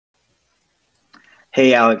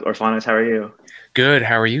Hey, Alex Orphanos, how are you? Good.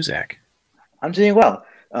 How are you, Zach? I'm doing well.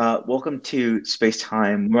 Welcome to Space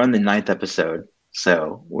Time. We're on the ninth episode,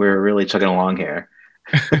 so we're really chugging along here.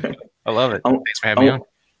 I love it. On- Thanks for having me on. on-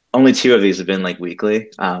 Only two of these have been like weekly.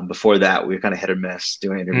 Before that, we were kind of hit or miss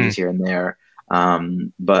doing Mm, interviews here and there.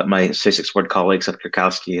 But my Space Explored colleague, Seth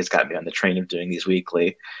Kurkowski, has got me on the train of doing these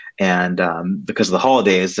weekly. And because of the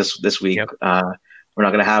holidays this week, yep. we're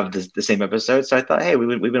not going to have the same episode. So I thought, hey,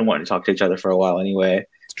 we've been wanting to talk to each other for a while anyway.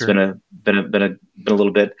 It's It's true. been a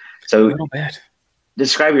little bit. A So little bit.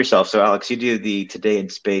 describe yourself. So, Alex, you do the Today in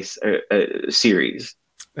Space series.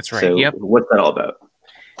 That's right. So, Yep. what's that all about?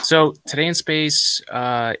 So Today in Space,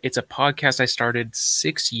 it's a podcast I started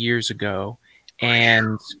 6 years ago.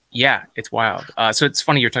 And yeah, it's wild. So it's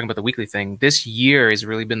funny you're talking about the weekly thing. This year has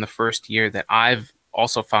really been the first year that I've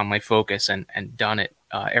also found my focus and done it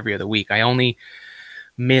every other week. I only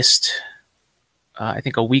missed, I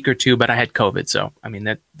think, a week or two, but I had COVID. So, I mean,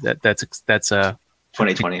 that's a an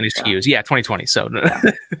 2020. Yeah. excuse. Yeah, 2020. So,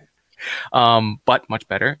 Yeah. but much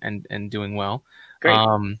better and doing well. Great.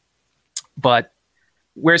 But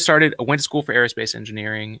where it started, I went to school for aerospace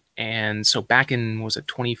engineering, and so back in was it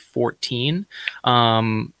 2014,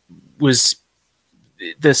 was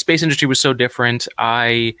the space industry was so different.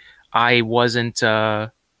 I wasn't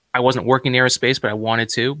I wasn't working in aerospace, but I wanted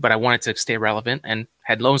to stay relevant and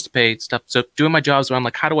had loans to pay stuff. So doing my jobs, where I'm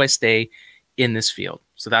like, how do I stay in this field?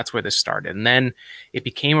 So that's where this started, and then it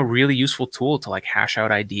became a really useful tool to like hash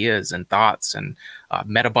out ideas and thoughts, and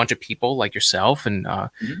met a bunch of people like yourself,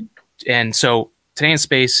 Mhm. and so Today in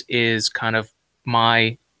Space is kind of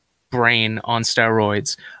my brain on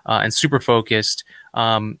steroids, and super focused.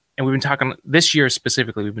 And we've been talking this year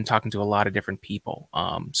specifically. We've been talking to a lot of different people.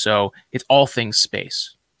 So it's all things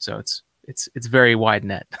space. So it's very wide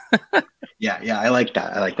net. Yeah, yeah, I like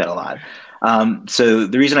that. I like that a lot. So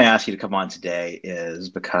the reason I asked you to come on today is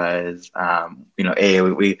because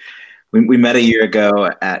we met a year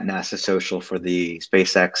ago at NASA Social for the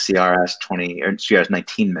SpaceX CRS 20 or CRS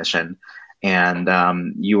 19 mission, and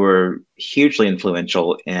you were hugely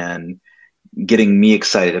influential in getting me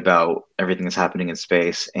excited about everything that's happening in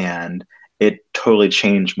space. And it totally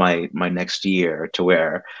changed my next year to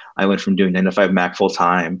where I went from doing 9 to 5 Mac full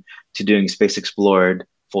time to doing Space Explored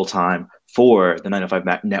full time for the 9 to 5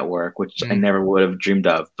 Mac network, which I Mm, never would have dreamed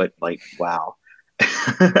of. But like, wow.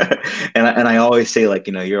 And I always say, like,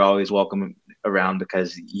 you're always welcome around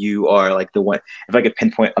because you are like the one. If I could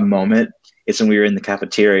pinpoint a moment, it's when we were in the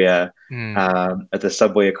cafeteria mm. at the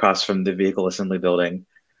subway across from the vehicle assembly building,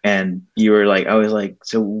 and you were like, I was like,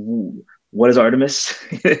 so what is Artemis?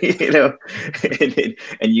 you know,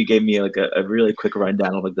 and you gave me like a really quick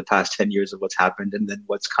rundown of like the past 10 years of what's happened and then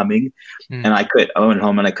what's coming. Mm, And I went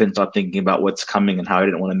home and I couldn't stop thinking about what's coming and how I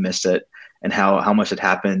didn't want to miss it and how much had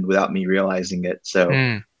happened without me realizing it. So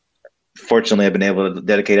mm. fortunately, I've been able to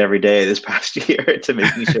dedicate every day this past year to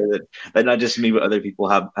making sure that not just me but other people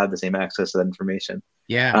have the same access to that information.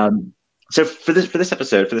 Yeah. Um, so for this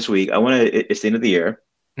episode for this week, it's the end of the year.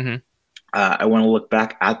 Hmm. I want to look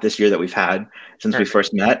back at this year that we've had since we Perfect.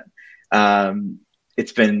 first met. Um,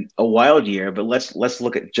 it's been a wild year, but let's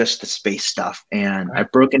look at just the space stuff. And Right.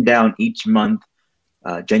 I've broken down each month,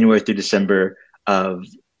 January through December, of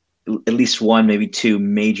at least one, maybe two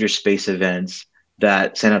major space events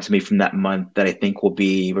that stand out to me from that month that I think will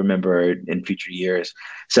be remembered in future years.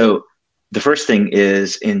 So the first thing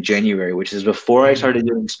is in January, which is before I started Mm,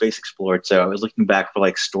 doing Space Explored. So I was looking back for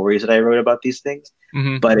like stories that I wrote about these things.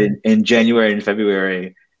 hmm. But in January and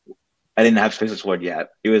February, I didn't have Space Explored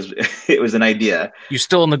yet. It was it was an idea. You're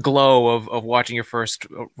still in the glow of watching your first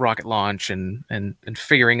rocket launch and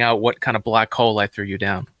figuring out what kind of black hole I threw you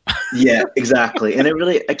down. Yeah, exactly. And it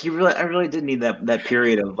really like I really did need that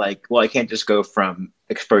period of like, well, I can't just go from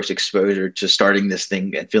first exposure to starting this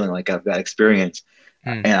thing and feeling like I've got experience.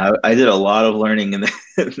 Mm, And I did a lot of learning in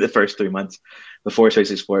the first 3 months before Space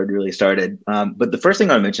Explored really started. But the first thing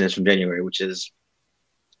I want to mention is from January, which is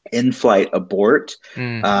in-flight abort,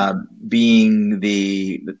 mm. being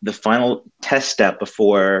the final test step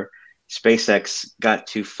before SpaceX got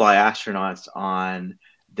to fly astronauts on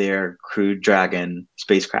their Crew Dragon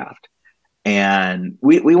spacecraft. And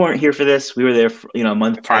we weren't here for this. We were there for, a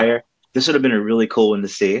month That's right. prior. This would have been a really cool one to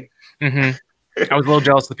see. Hmm. I was a little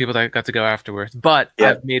jealous of the people that got to go afterwards, but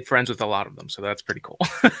Yeah, I've made friends with a lot of them, so that's pretty cool.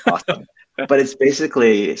 awesome. But it's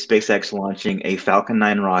basically SpaceX launching a Falcon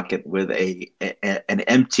 9 rocket with an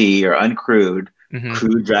empty or uncrewed Hmm.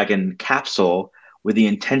 Crew Dragon capsule with the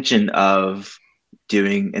intention of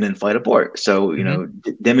doing an in-flight abort. So, Hmm.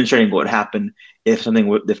 demonstrating what would happen if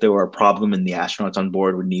there were a problem and the astronauts on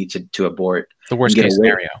board would need to abort The and worst get case away.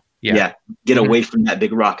 scenario. Yeah. Yeah, get Hmm. away from that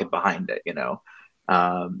big rocket behind it.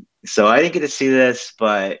 So I didn't get to see this,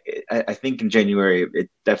 but I think in January it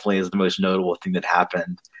definitely is the most notable thing that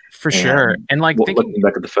happened. For sure. And And like thinking, looking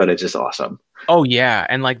back at the footage is awesome. oh yeah,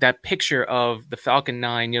 and like that picture of the Falcon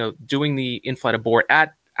 9, doing the in-flight abort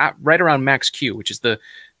at right around max Q, which is the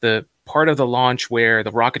part of the launch where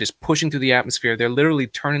the rocket is pushing through the atmosphere. They're literally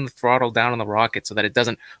turning the throttle down on the rocket so that it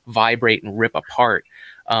doesn't vibrate and rip apart.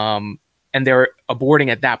 And they're aborting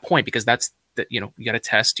at that point because that's you got to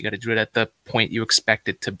test, you got to do it at the point you expect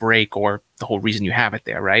it to break, or the whole reason you have it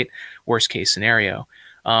there, right? Worst case scenario.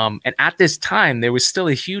 And at this time, there was still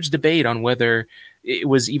a huge debate on whether it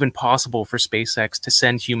was even possible for SpaceX to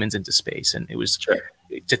send humans into space. And it was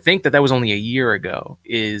to think that was only a year ago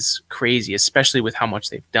is crazy, especially with how much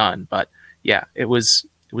they've done. But yeah, it was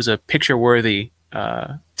a picture worthy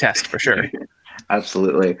test for sure.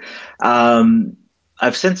 Absolutely.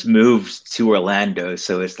 I've since moved to Orlando,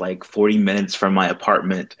 so it's like 40 minutes from my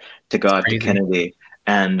apartment to go out to Kennedy.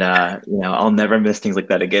 And I'll never miss things like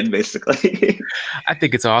that again, basically. I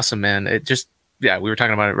think it's awesome, man. It just, yeah, we were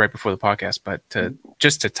talking about it right before the podcast, but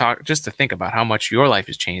just to think about how much your life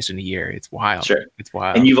has changed in a year, it's wild. Sure. It's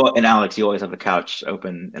wild. And Alex, you always have a couch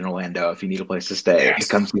open in Orlando if you need a place to stay. Yes. You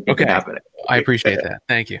come see what's happening. I appreciate that.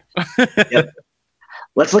 Thank you. Yep.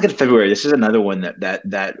 Let's look at February. This is another one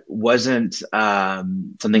that wasn't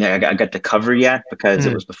something I got to cover yet because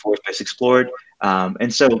it was before Space Explored.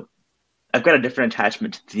 And so I've got a different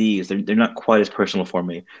attachment to these. They're not quite as personal for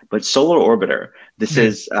me. But Solar Orbiter, this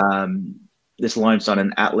is this launched on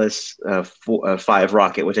an Atlas 5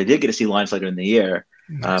 rocket, which I did get to see launch later in the year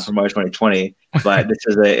for March 2020. But this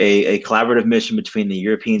is a collaborative mission between the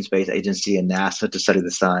European Space Agency and NASA to study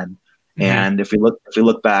the sun. And if we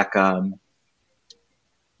look back.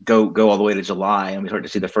 Go all the way to July, and we start to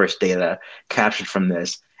see the first data captured from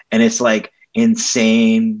this, and it's like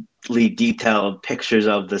insanely detailed pictures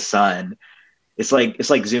of the sun. It's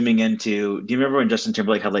like zooming into. Do you remember when Justin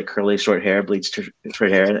Timberlake had like curly short hair, bleached short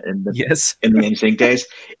hair in the NSYNC days?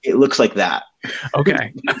 It looks like that.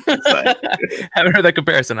 Okay, haven't heard that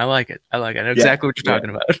comparison. I like it. I know exactly what you're talking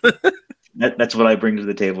about. That's what I bring to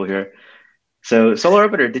the table here. So Solar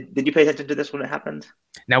Orbiter, did you pay attention to this when it happened?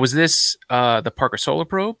 Now, was this the Parker Solar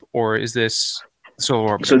Probe, or is this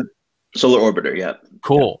Solar Orbiter? So Solar Orbiter, yeah.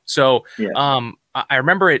 Cool. Yeah. So I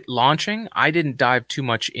remember it launching. I didn't dive too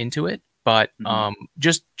much into it, but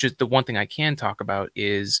just the one thing I can talk about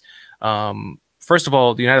is, first of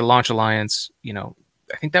all, the United Launch Alliance,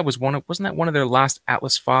 I think that was wasn't that one of their last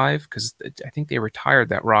Atlas 5? Because I think they retired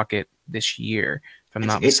that rocket this year, if I'm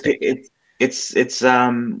not mistaken.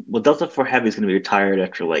 Well, Delta IV Heavy is going to be retired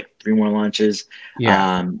after like 3 more launches.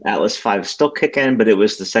 Yeah. Atlas 5 is still kicking, but it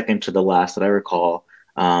was the second to the last that I recall.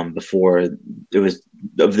 Before it was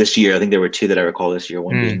of this year, I think there were 2 that I recall this year.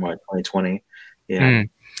 One being March 2020. Yeah.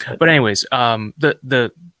 But anyways,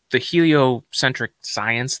 the heliocentric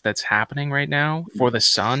science that's happening right now for the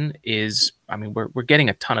sun is, I mean, we're getting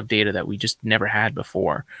a ton of data that we just never had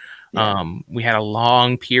before. Yeah. We had a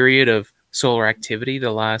long period of solar activity the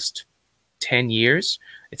last 10 years.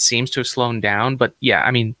 It seems to have slowed down, but yeah, I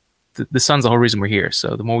mean, the sun's the whole reason we're here.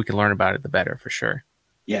 So the more we can learn about it, the better, for sure.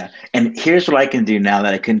 Yeah. And here's what I can do now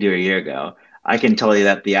that I couldn't do a year ago. I can tell you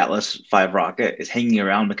that the Atlas 5 rocket is hanging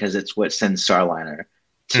around because it's what sends Starliner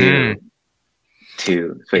to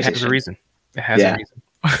space It has station. a reason. It has a reason.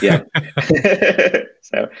 Yeah.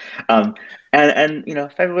 So,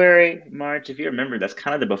 and February, March, if you remember, that's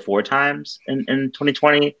kind of the before times in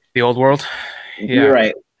 2020. The old world. Yeah. You're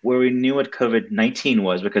right. Where we knew what COVID-19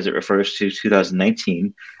 was because it refers to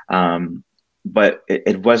 2019. But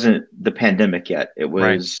it wasn't the pandemic yet. It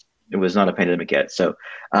was not a pandemic yet. So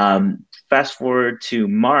fast forward to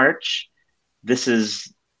March, this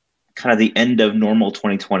is kind of the end of normal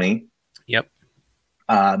 2020. Yep.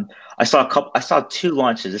 I saw 2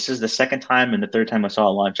 launches. This is the second time and the third time I saw a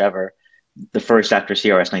launch ever. The first after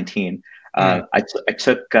CRS-19. I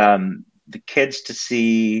took the kids to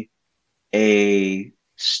see a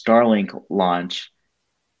Starlink launch,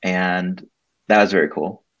 and that was very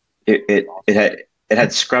cool. It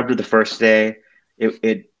had scrubbed the first day.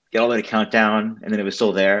 It got all the way to countdown, and then it was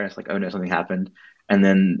still there. It's like, oh no, something happened. And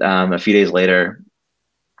then a few days later,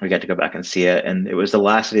 we got to go back and see it, and it was the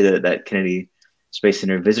last day that Kennedy Space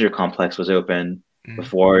Center Visitor Complex was open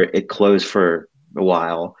before it closed for a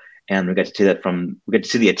while, and we got to see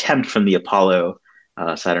the attempt from the Apollo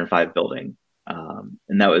Saturn V building,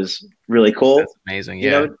 and that was really cool. That's amazing.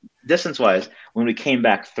 Yeah. Distance wise, when we came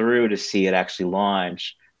back through to see it actually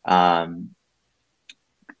launch,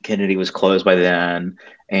 Kennedy was closed by then,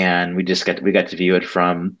 and we got to view it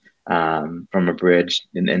from from a bridge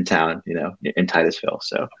in town, in Titusville.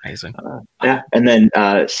 So Amazing. yeah, and then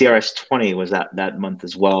CRS 20 was that month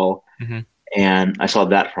as well, Mm-hmm. and I saw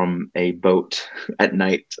that from a boat at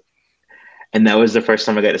night, and that was the first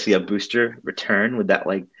time I got to see a booster return with that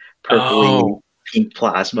like purpley Oh, pink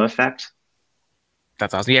plasma effect.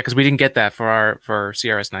 that's awesome. Yeah, because we didn't get that for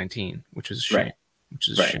CRS 19, which is a shame. Right, Which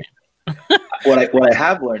is a right. shame. What I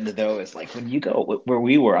have learned though is like when you go where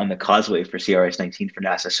we were on the causeway for CRS 19 for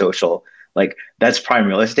NASA Social, like that's prime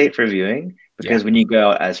real estate for viewing Yeah. because when you go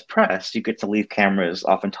out as press, you get to leave cameras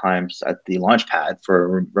oftentimes at the launch pad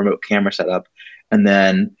for a remote camera setup, and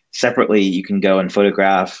then separately you can go and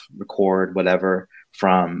photograph, record, whatever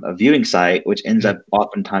from a viewing site, which ends Mm, up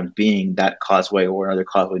oftentimes being that causeway or another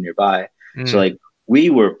causeway nearby. So mm, like we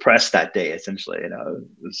were pressed that day essentially,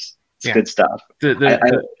 it's yeah. good stuff. I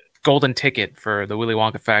The golden ticket for the Willy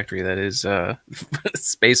Wonka factory that is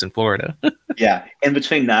space in Florida. Yeah, in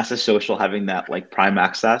between NASA Social having that like prime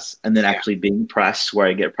access and then Yeah. actually being press where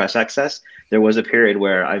I get press access, there was a period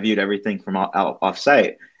where I viewed everything from out off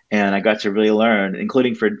site, and I got to really learn,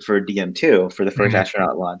 including for DM2 for the first Mhm.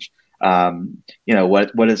 astronaut launch.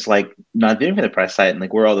 What it's like not being for the press site and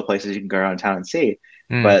like where all the places you can go around town and see,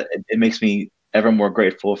 Mm, but it makes me ever more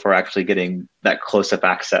grateful for actually getting that close up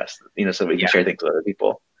access, so we can yeah. share things with other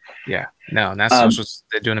people. Yeah. No, that's Um, socials.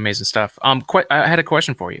 They're doing amazing stuff. I had a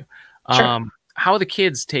question for you. sure. How are the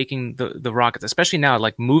kids taking the rockets, especially now,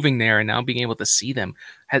 like moving there and now being able to see them?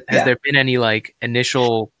 Has Yeah. there been any like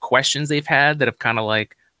initial questions they've had that have kind of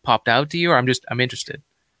like popped out to you, or I'm interested.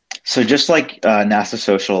 So just like NASA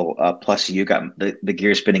Social plus you got the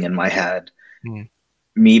gear spinning in my head, Mm,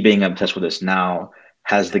 me being obsessed with this now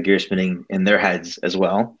has the gear spinning in their heads as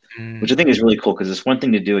well, which I mm, think is really cool because it's one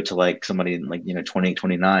thing to do it to like somebody in like 20,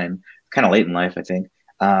 29, kind of late in life, I think.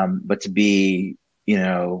 But to be,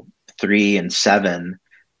 3 and 7,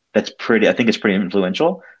 that's pretty, I think it's pretty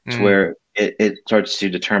influential to mm, where it starts to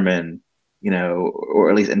determine, or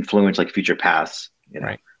at least influence like future paths.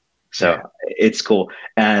 right. So Yeah. it's cool.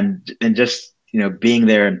 And just, being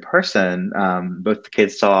there in person, both the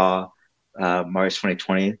kids saw Mars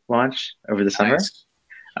 2020 launch over the summer. Nice.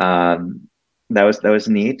 Um, that was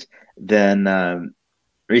neat. Then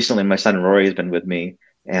recently my son Rory has been with me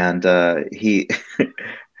and he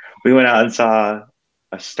we went out and saw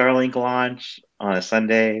a Starlink launch on a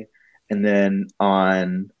Sunday, and then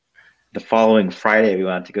on the following Friday we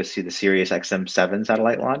went to go see the Sirius XM 7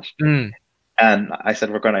 satellite launch. Mm. And I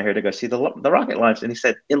said, we're going out here to go see the rocket launch. And he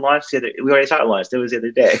said, it launched we already saw it launched. It was the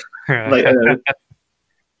other day. I'm like, They're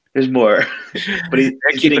there's more. But he's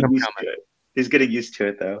keeping getting them used coming. to it. He's getting used to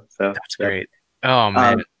it though. So, That's yep. great. Oh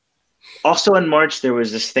man. Um, Also in March, there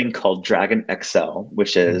was this thing called Dragon XL,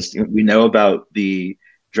 which Mm, is, we know about the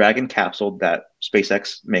Dragon capsule that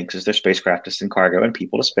SpaceX makes as their spacecraft to send cargo and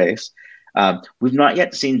people to space. We've not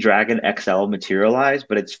yet seen Dragon XL materialize,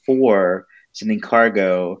 but it's for sending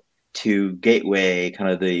cargo to Gateway,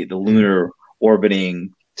 kind of the mm, lunar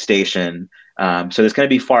orbiting station. So it's going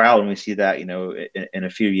to be far out when we see that, in a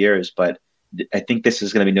few years. But I think this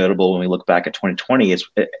is going to be notable when we look back at 2020. As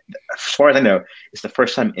far as I know, it's the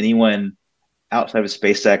first time anyone outside of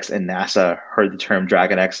SpaceX and NASA heard the term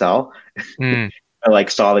Dragon XL. mm. I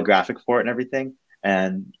like saw the graphic for it and everything.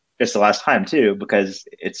 And it's the last time too, because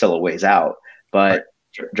it's still a ways out. Right.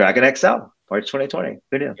 But Dragon XL, March 2020.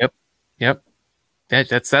 Who knew? Yep. Yep.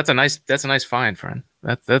 That's a nice find, friend.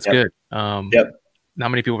 That's Yep. good. Yep. Not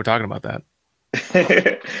many people were talking about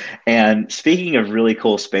that. And speaking of really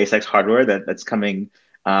cool SpaceX hardware that's coming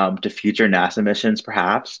to future NASA missions,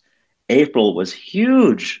 perhaps April was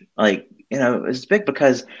huge. Like, it was big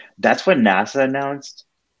because that's when NASA announced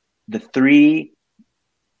the three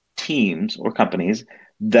teams or companies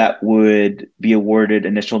that would be awarded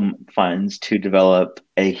initial funds to develop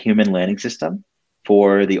a human landing system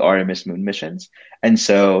for the Artemis moon missions. And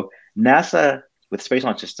so NASA, with Space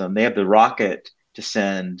Launch System, they have the rocket to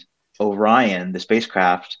send Orion, the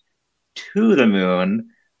spacecraft, to the moon,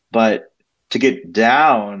 but to get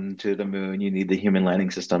down to the moon, you need the human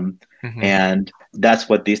landing system. Hmm. And that's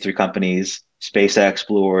what these three companies, SpaceX,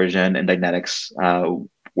 Blue Origin, and Dynetics,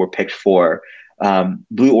 were picked for.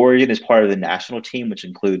 Blue Origin is part of the national team, which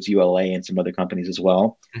includes ULA and some other companies as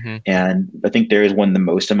well. Hmm. And I think there is one the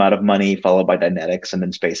most amount of money, followed by Dynetics and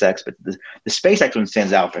then SpaceX. But the SpaceX one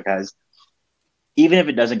stands out because even if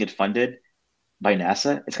it doesn't get funded by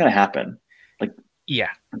NASA, it's going to happen. Like, Yeah.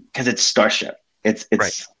 because it's Starship. It's Right.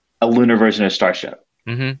 it's a lunar version of Starship.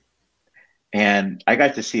 Hmm. And I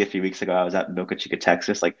got to see a few weeks ago. I was out in Boca Chica,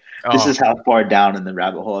 Texas. Like, this Oh. is how far down in the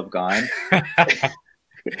rabbit hole I've gone.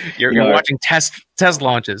 You're You know, watching test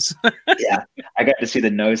launches. yeah, I got to see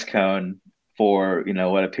the nose cone for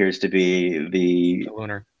what appears to be The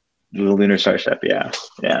lunar. the lunar starship. Yeah,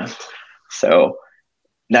 yeah. So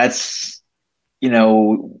that's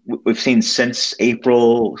we've seen since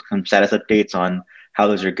April some status updates on how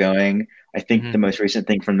those are going. I think Hmm. the most recent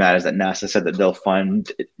thing from that is that NASA said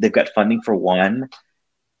that they've got funding for one.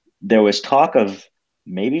 There was talk of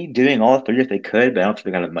maybe doing all three if they could, but I don't think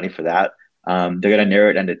they got enough money for that. They're going to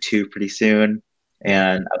narrow it down to two pretty soon.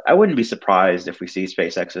 Yeah, And I wouldn't be surprised if we see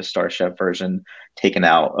SpaceX's Starship version taken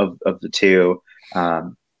out of the two.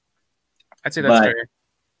 Um, I'd say that's but fair.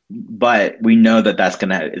 but we know that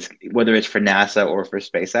whether it's for NASA or for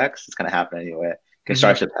SpaceX, it's going to happen anyway because Hmm.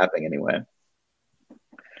 Starship's happening anyway,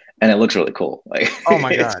 and it looks really cool. Like Oh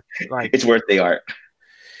my God. Like it's worth the art.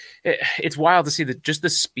 it's wild to see that just the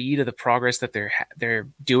speed of the progress that they're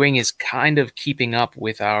doing is kind of keeping up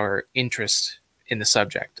with our interest in the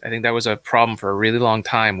subject. I think that was a problem for a really long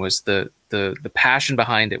time, was the passion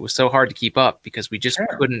behind it was so hard to keep up because we just Sure.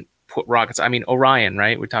 couldn't put rockets. I mean, Orion,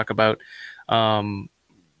 right? We talk about um,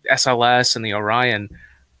 SLS and the Orion.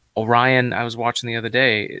 Orion, I was watching the other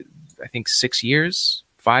day, I think 6 years,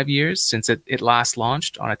 5 years since it last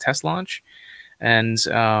launched on a test launch. And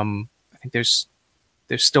I think there's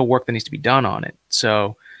still work that needs to be done on it.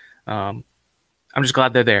 So um, I'm just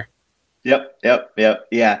glad they're there. Yep.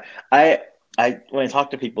 Yeah. I when I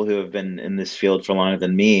talk to people who have been in this field for longer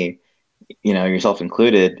than me, yourself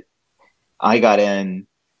included, I got in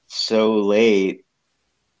so late.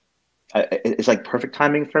 It's like perfect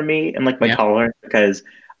timing for me and like my Yeah. tolerance because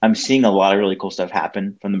I'm seeing a lot of really cool stuff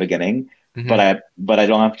happen from the beginning, but Hmm. I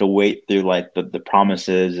don't have to wait through like the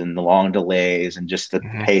promises and the long delays and just the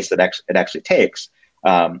Hmm. pace that it actually takes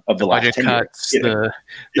of The the last budget 10 years. cuts, the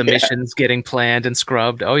Yeah, missions getting planned and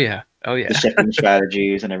scrubbed. Oh yeah. Oh the yeah. shipping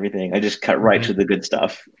strategies and everything. I just cut right Hmm. to the good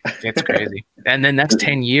stuff. It's crazy. And the next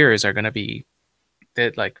 10 years are going to be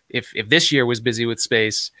that, like, if this year was busy with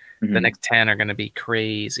space, the Mhm. next 10 are going to be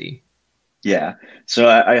crazy. Yeah. So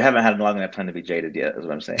I haven't had long enough time to be jaded yet, is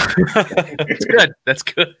what I'm saying. That's good. That's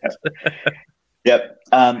good. Yep.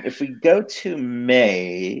 If we go to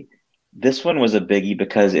May, this one was a biggie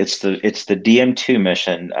because it's the DM2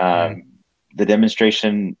 mission, Mm. the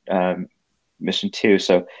demonstration mission two.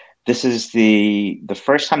 So this is the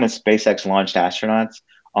first time that SpaceX launched astronauts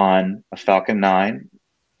on a Falcon 9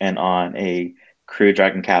 and on a Crew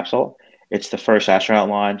Dragon capsule. It's the first astronaut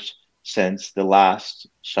launch since the last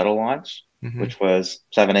shuttle launch, Hmm. which was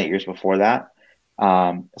 7, 8 years before that.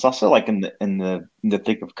 It's also like in the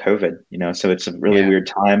thick of COVID, so it's a really Yeah. weird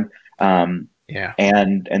time. Yeah.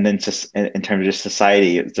 And then just in terms of just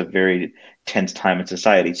society, it's a very tense time in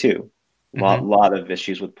society too. Hmm. Lot of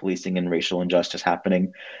issues with policing and racial injustice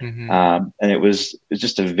happening. Hmm. And it was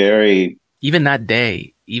just a very Even that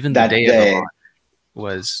day, even the that day of the day, launch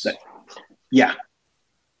was, yeah, yeah,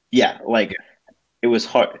 yeah, like it was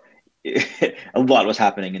hard. A lot was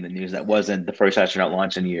happening in the news that wasn't the first astronaut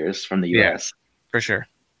launch in years from the yeah, U.S. for sure.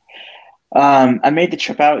 I made the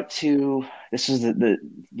trip out to this is the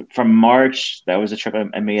from March. That was a trip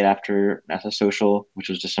I made after NASA Social, which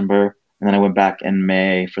was December, and then I went back in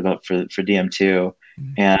May for DM2,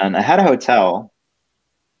 Mhm. and I had a hotel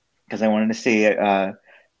because I wanted to see the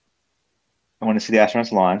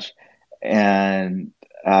astronauts launch, and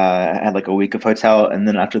I had like a week of hotel, and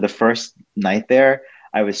then after the first night there,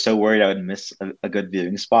 I was so worried I would miss a good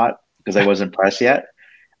viewing spot because I wasn't pressed yet.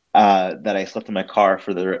 That I slept in my car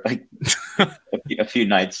for the like a few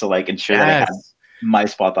nights to like ensure that I had Yes. my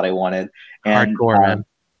spot that I wanted. And Hardcore, man.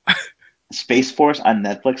 Space Force on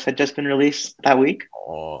Netflix had just been released that week,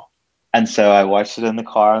 Oh. and so I watched it in the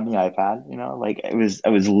car on the iPad. Like I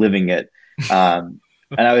was living it, and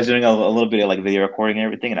I was doing a little bit of like video recording and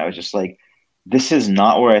everything, and I was just like, this is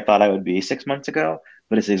not where I thought I would be 6 months ago,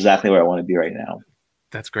 but it's exactly where I want to be right now.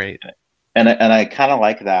 That's great. And I kind of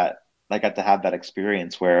like that. I got to have that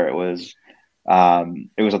experience where it was at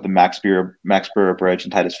the Max Brewer Bridge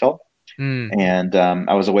in Titusville, Mm. and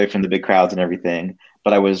I was away from the big crowds and everything.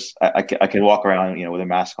 But I could walk around, with a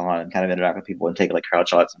mask on and kind of interact with people and take like crowd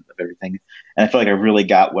shots of everything. And I feel like I really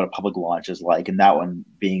got what a public launch is like. And that one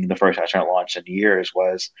being the first astronaut launch in years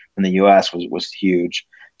was in the U.S. was huge.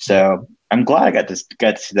 Yeah. So I'm glad I got to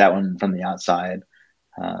see that one from the outside.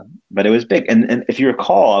 But it was big. And if you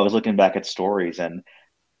recall, I was looking back at stories and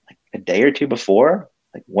a day or two before,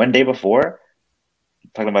 like one day before,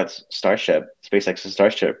 talking about SpaceX's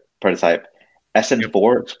Starship prototype, Yep.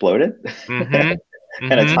 SN4 exploded Mm-hmm.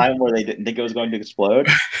 in a Mm-hmm. time where they didn't think it was going to explode.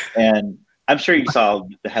 And I'm sure you saw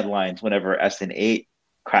the headlines whenever SN8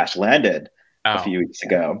 crash landed a Oh. few weeks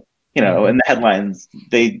ago. Mm-hmm. In the headlines,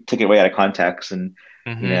 they took it way out of context and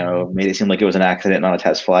Made it seem like it was an accident, not a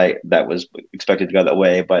test flight that was expected to go that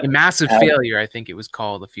way. But A massive failure, I think it was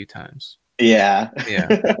called a few times. Yeah.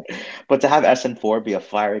 Yeah. But to have SN4 be a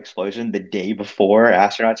fire explosion the day before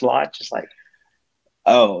astronauts launch is like,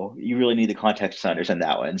 oh, you really need the context to understand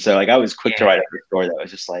that one. So like I was quick to write up a story that was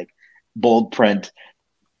just like bold print.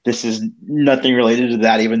 This is nothing related to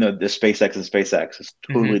that, even though the SpaceX and SpaceX is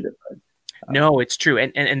totally different. No, it's true.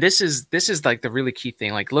 And this is like the really key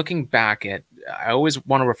thing. Like looking back at, I always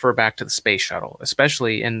want to refer back to the space shuttle,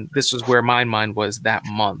 especially, and this is where my mind was that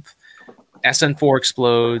month. SN4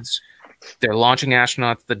 explodes. They're launching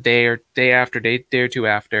astronauts the day or two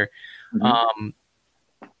after.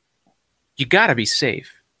 You got to be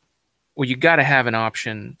safe. Well, you got to have an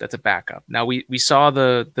option that's a backup. Now we saw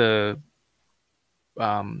the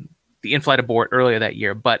in-flight abort earlier that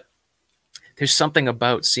year, but there's something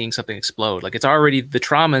about seeing something explode. Like it's already, the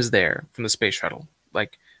trauma is there from the space shuttle.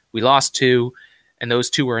 Like we lost 2, and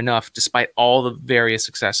those 2 were enough despite all the various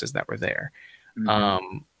successes that were there.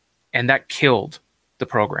 And that killed the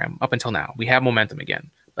program up until now. We have momentum again,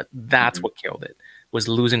 but that's what killed it, was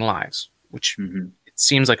losing lives, which it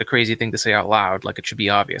seems like a crazy thing to say out loud, like it should be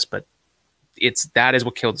obvious, but that is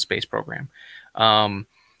what killed the space program.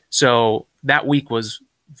 So that week was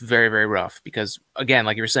very, very rough because, again,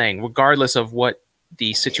 like you were saying, regardless of what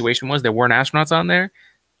the situation was, there weren't astronauts on there.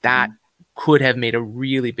 That could have made a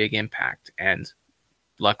really big impact. And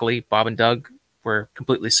luckily, Bob and Doug were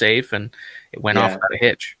completely safe, and it went off without a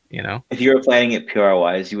hitch. If you were planning it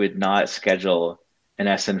PR-wise, you would not schedule an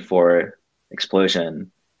SN4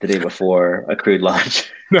 explosion the day before a crewed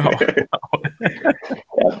launch. No.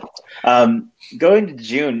 Going to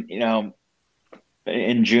June,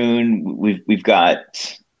 in June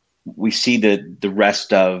we see the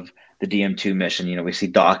rest of the DM2 mission. We see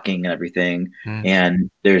docking and everything, and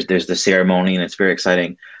there's the ceremony, and it's very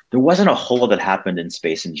exciting. There wasn't a whole lot that happened in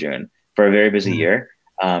space in June for a very busy year.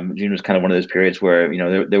 June was kind of one of those periods where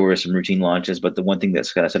there were some routine launches, but the one thing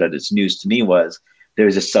that's kind of stood out as news to me was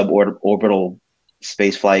there's a suborbital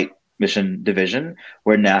spaceflight mission division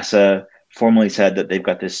where NASA formally said that they've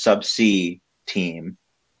got this subsea team,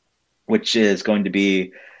 which is going to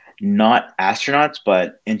be not astronauts,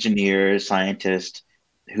 but engineers, scientists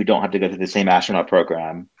who don't have to go through the same astronaut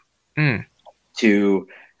program to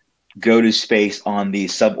go to space on the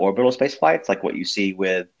suborbital space flights, like what you see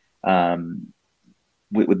with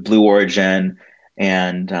Blue Origin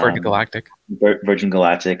and Virgin Galactic,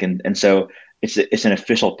 and so it's an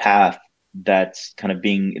official path that's kind of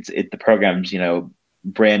the program's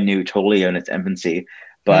brand new, totally in its infancy,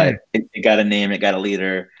 but it got a name, it got a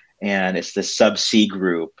leader, and it's the subsea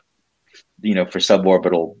group, for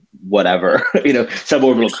suborbital whatever,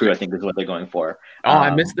 suborbital crew, I think is what they're going for. Oh,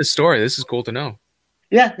 I missed the story. This is cool to know.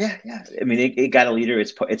 Yeah. I mean, it got a leader.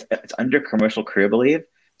 It's under commercial crew, I believe.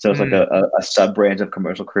 So it's like a sub branch of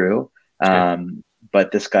commercial crew.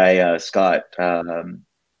 But this guy, Scott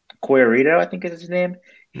Coyorito, I think is his name.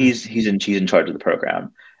 He's in charge of the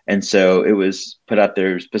program. And so it was put out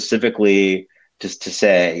there specifically just to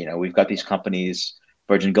say, we've got these companies,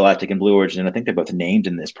 Virgin Galactic and Blue Origin. I think they're both named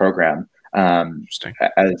in this program as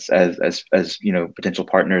potential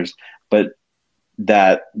partners, but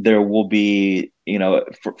that there will be,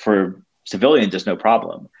 for civilians, there's no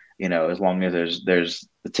problem, as long as there's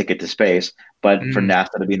the ticket to space. But for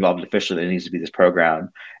NASA to be involved officially, there needs to be this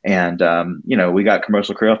program. And, we got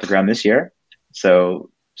commercial crew off the ground this year. So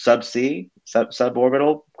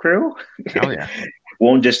suborbital crew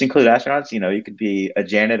won't just include astronauts. You could be a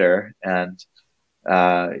janitor and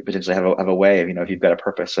potentially have a way of, if you've got a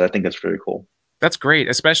purpose. So I think that's really cool. That's great,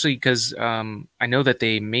 especially because I know that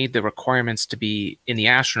they made the requirements to be in the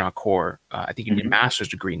astronaut corps. I think you need a master's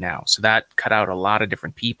degree now, so that cut out a lot of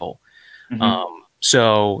different people.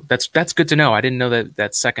 So that's good to know. I didn't know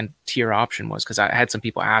that second tier option was, because I had some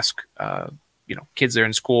people ask, kids that are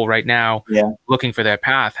in school right now, looking for their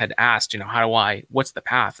path, had asked, what's the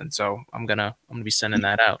path? And so I'm gonna be sending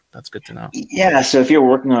that out. That's good to know. Yeah. So if you're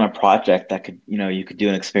working on a project that could, you could do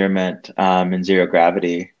an experiment in zero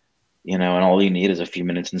gravity, and all you need is a few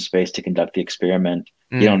minutes in space to conduct the experiment.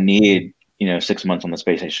 You don't need, 6 months on the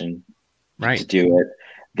space station to do it.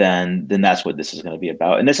 Then that's what this is going to be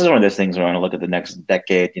about. And this is one of those things where I want to look at the next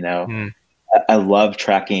decade. I love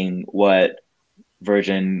tracking what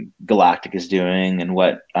Virgin Galactic is doing and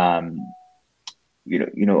what all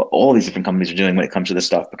these different companies are doing when it comes to this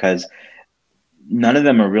stuff, because none of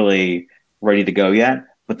them are really ready to go yet,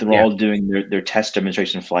 but they're all doing their test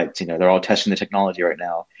demonstration flights. They're all testing the technology right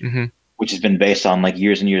now, which has been based on like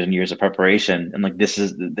years and years and years of preparation. And like this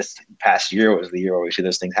past year was the year where we see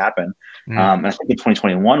those things happen. And I think in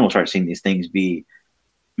 2021 we'll start seeing these things be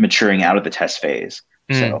maturing out of the test phase.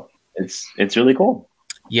 Mm. So it's really cool.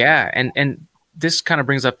 Yeah, and this kind of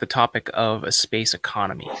brings up the topic of a space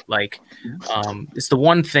economy. Like, it's the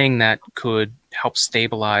one thing that could help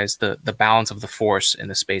stabilize the balance of the force in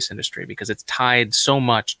the space industry because it's tied so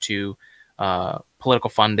much to political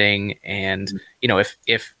funding. And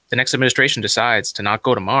if the next administration decides to not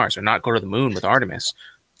go to Mars or not go to the moon with Artemis,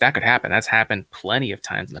 that could happen. That's happened plenty of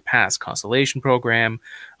times in the past. Constellation program,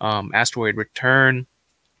 asteroid return,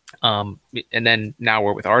 and then now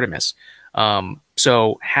we're with Artemis.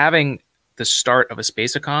 So having the start of a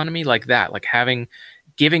space economy like that, like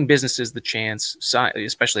giving businesses the chance,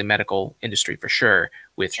 especially medical industry for sure,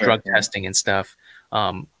 with drug testing and stuff,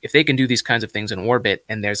 if they can do these kinds of things in orbit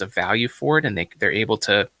and there's a value for it and they're able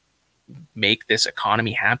to make this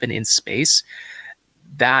economy happen in space,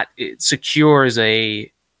 that it secures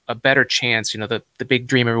a better chance. The big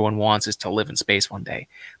dream everyone wants is to live in space one day,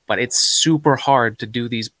 but it's super hard to do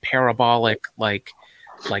these parabolic, like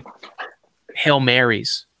Hail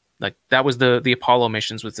Marys. Like that was the Apollo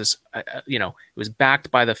missions with this, it was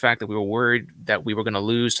backed by the fact that we were worried that we were going to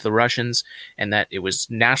lose to the Russians and that it was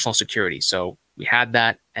national security. So we had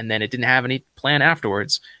that, and then it didn't have any plan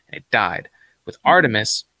afterwards, and it died. With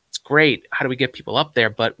Artemis, it's great. How do we get people up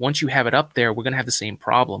there? But once you have it up there, we're going to have the same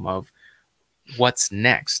problem of what's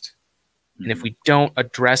next. And if we don't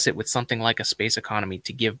address it with something like a space economy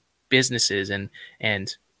to give businesses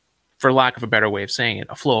and for lack of a better way of saying it,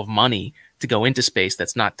 a flow of money to go into space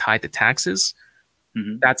that's not tied to taxes,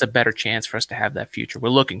 that's a better chance for us to have that future we're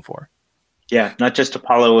looking for. Yeah, not just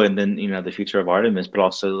Apollo and then the future of Artemis, but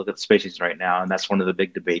also look at the space station right now, and that's one of the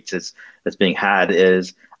big debates that's being had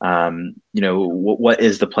is what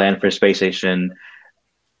is the plan for a space station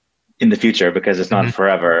in the future, because it's not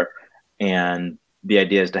forever, and the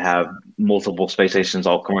idea is to have multiple space stations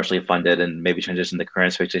all commercially funded and maybe transition the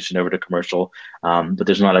current space station over to commercial. But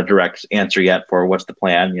there's not a direct answer yet for what's the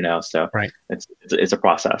plan, so right. It's a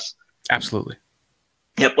process. Absolutely.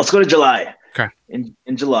 Yep. Let's go to July. Okay. In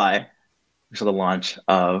July, we saw the launch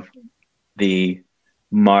of the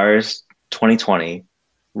Mars 2020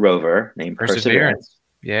 rover named Perseverance.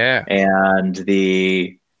 Yeah. And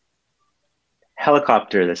the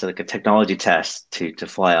helicopter that's like a technology test to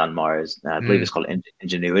fly on Mars. I believe it's called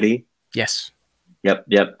Ingenuity. Yes. Yep.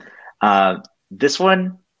 This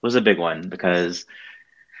one was a big one because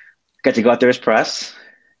I got to go out there as press.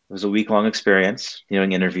 It was a week-long experience,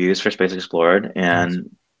 doing interviews for Space Explored and,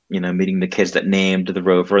 meeting the kids that named the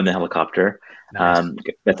rover and the helicopter. Nice.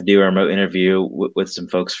 Got to do a remote interview with some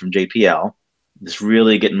folks from JPL. Just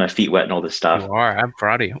really getting my feet wet and all this stuff. You are. I'm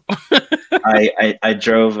proud of you. I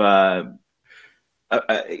drove...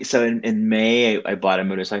 so in May, I bought a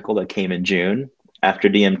motorcycle that came in June. After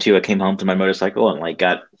DM2, I came home to my motorcycle and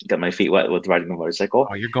got my feet wet with riding the motorcycle.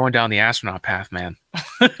 Oh, you're going down the astronaut path, man.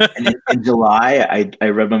 And in July, I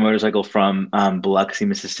rode my motorcycle from Biloxi,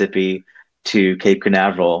 Mississippi to Cape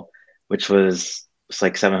Canaveral, which was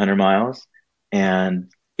like 700 miles.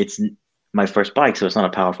 And it's my first bike, so it's not a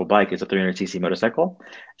powerful bike. It's a 300cc motorcycle.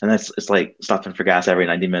 And it's like stopping for gas every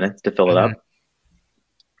 90 minutes to fill it up.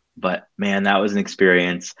 But man, that was an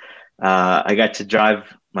experience. I got to drive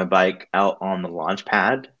my bike out on the launch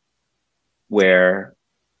pad where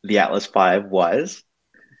the Atlas V was,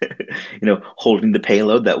 holding the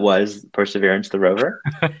payload that was Perseverance, the rover,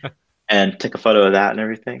 and took a photo of that and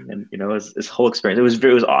everything. And it was this whole experience. It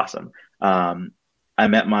was awesome. I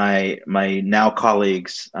met my now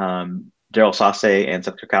colleagues, Daryl Sase and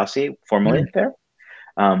Zac Hall, formerly there.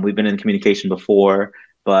 We've been in communication before.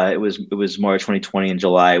 But it was March 2020 in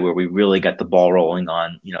July where we really got the ball rolling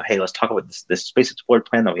on, hey, let's talk about this Space Explored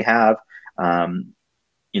plan that we have.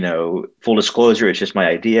 Full disclosure, it's just my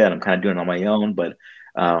idea and I'm kind of doing it on my own, but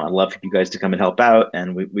I'd love for you guys to come and help out.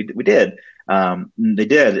 And we did. They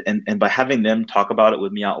did. And by having them talk about it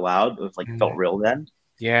with me out loud, it was like felt real then.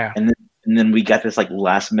 Yeah. And then we got this like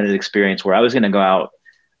last minute experience where I was going to go out.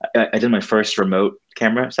 I did my first remote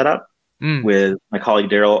camera setup with my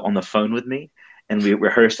colleague Daryl on the phone with me. And we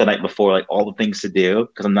rehearsed the night before, like all the things to do,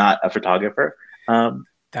 because I'm not a photographer.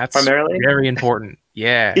 That's primarily very important.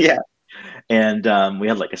 Yeah. Yeah. And we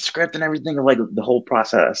had like a script and everything of like the whole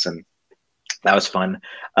process. And that was fun.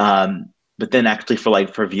 But then actually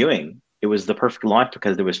for viewing, it was the perfect launch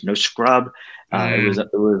because there was no scrub. It was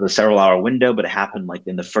a several hour window, but it happened like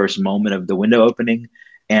in the first moment of the window opening.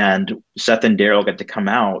 And Seth and Daryl got to come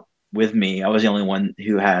out with me. I was the only one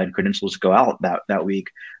who had credentials to go out that week,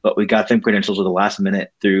 but we got them credentials at the last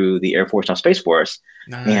minute through the Air Force, now Space Force.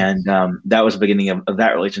 Nice. And that was the beginning of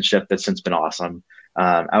that relationship that's since been awesome.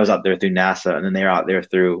 I was out there through NASA and then they were out there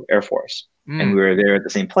through Air Force and we were there at the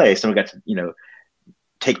same place. And we got to,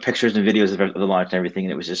 take pictures and videos of the launch and everything.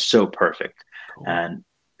 And it was just so perfect. Cool. and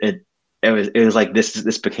it was like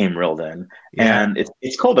this became real then. Yeah. And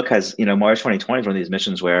it's cool because Mars 2020 is one of these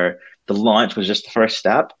missions where the launch was just the first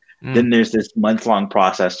step. Mm. Then there's this month-long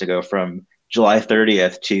process to go from July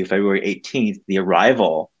 30th to February 18th, the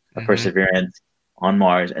arrival of Hmm. Perseverance on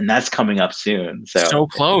Mars, and that's coming up soon. So So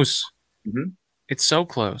close. mhm. It's so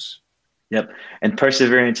close. Yep. And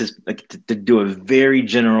Perseverance is like to do a very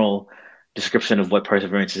general description of what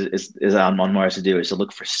Perseverance is on Mars to do is to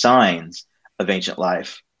look for signs of ancient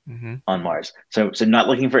life Hmm. on Mars. So not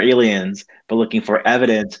looking for aliens, but looking for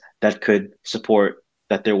evidence that could support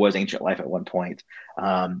that there was ancient life at one point.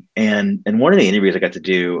 And one of the interviews I got to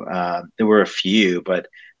do, there were a few, but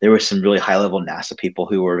there were some really high level NASA people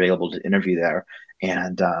who were available to interview there.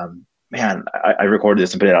 And man, I recorded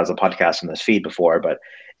this and put it out as a podcast on this feed before, but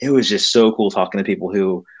it was just so cool talking to people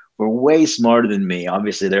who were way smarter than me.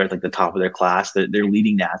 Obviously, they're at like the top of their class. They're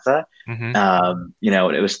leading NASA. Hmm.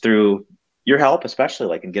 It was through your help, especially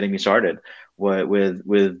like in getting me started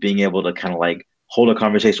with being able to kind of like hold a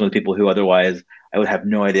conversation with people who otherwise I would have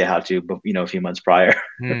no idea how to, but a few months prior.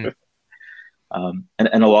 Mm.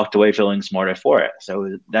 And I walked away feeling smarter for it.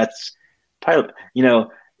 So that's probably,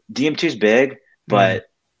 DM2 is big, Mm. but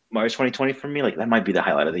Mars 2020 for me, like that might be the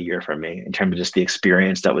highlight of the year for me in terms of just the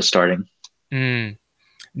experience that was starting. Mm.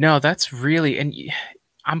 No, that's really, and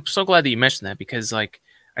I'm so glad that you mentioned that because, like,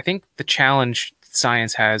 I think the challenge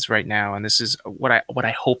science has right now, and this is what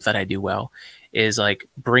I hope that I do well, is like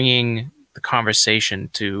bringing the conversation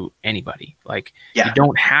to anybody. Like, you Yeah.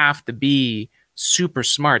 don't have to be super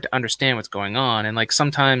smart to understand what's going on, and like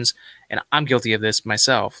sometimes, and I'm guilty of this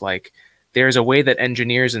myself. Like, there's a way that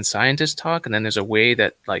engineers and scientists talk, and then there's a way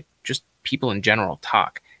that like just people in general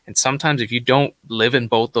talk. And sometimes, if you don't live in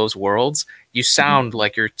both those worlds, you Mhm. sound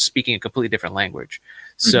like you're speaking a completely different language.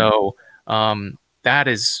 Mhm. So that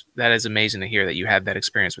is amazing to hear that you had that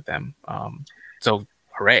experience with them. So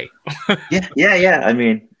hooray! Yeah. I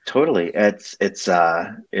mean, totally.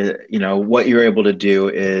 What you're able to do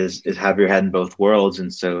is have your head in both worlds,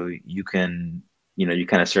 and so you can, you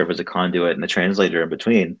kind of serve as a conduit and a translator in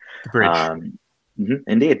between. The bridge. Um,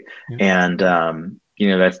 indeed. Yeah. And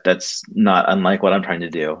that's not unlike what I'm trying to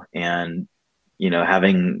do. And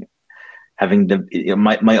having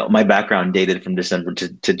my background dated from December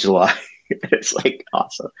to July. It's like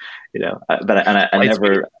awesome, I Light speed.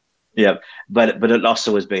 never, yeah, but it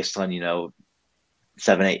also was based on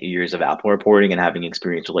 7-8 years of Apple reporting and having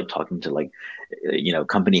experience with like talking to like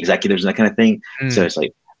company executives and that kind of thing. So Mm, it's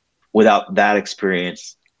like without that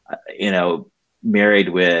experience, married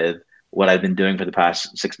with what I've been doing for the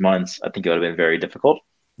past 6 months, I think it would have been very difficult.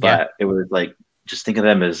 yeah. But it was like just think of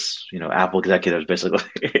them as Apple executives basically.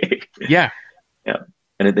 Yeah. Yeah.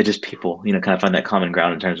 And they're just people, kind of find that common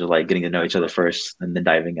ground in terms of like getting to know each other first and then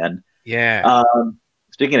diving in. Yeah. Um,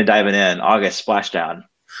 Speaking of diving in, August splashdown.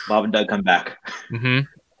 Bob and Doug come back. Hmm.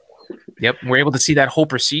 Yep. We're able to see that whole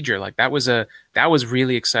procedure. Like that was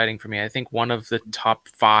really exciting for me. I think one of the top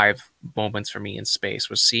 5 moments for me in space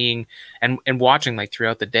was seeing and watching like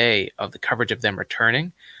throughout the day of the coverage of them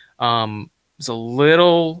returning. It was a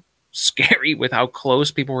little scary with how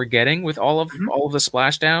close people were getting with Mhm. all of the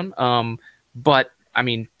splashdown. But I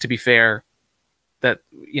mean, to be fair, that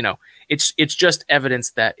it's just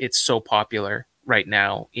evidence that it's so popular right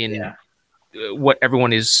now in Yeah. what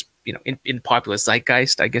everyone is in popular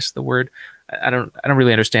zeitgeist, I guess the word. I don't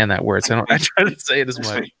really understand that word, so I try to say it as That's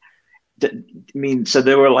much. right. I mean, so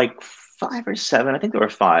there were like 5 or 7, I think there were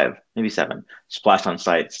 5, maybe 7 splashdown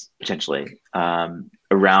sites potentially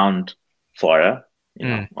around Florida,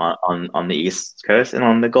 Mm, on the East Coast and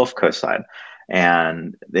on the Gulf Coast side.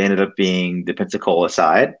 And they ended up being the Pensacola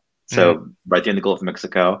side, mm, so right there in the Gulf of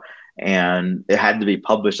Mexico. And it had to be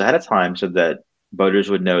published ahead of time so that boaters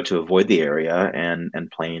would know to avoid the area and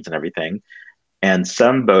planes and everything. And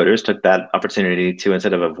some boaters took that opportunity to,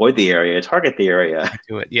 instead of avoid the area, target the area. I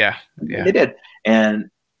do it. Yeah, And yeah. they did. And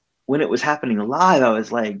when it was happening live, I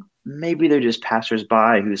was like, maybe they're just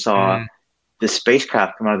passersby who saw Mm, this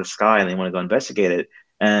spacecraft come out of the sky and they want to go investigate it.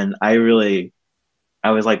 And I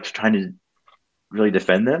was like trying to really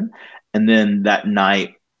defend them. And then that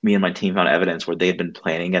night, me and my team found evidence where they had been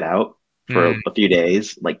planning it out for mm, a few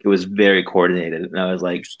days. Like it was very coordinated. And I was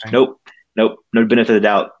like, interesting. nope, no benefit of the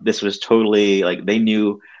doubt. This was totally like they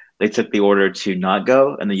knew they took the order to not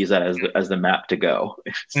go and they use that as the map to go.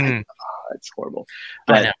 It's like, Mm, oh, it's horrible.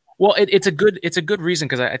 I know. But Well, it's a good reason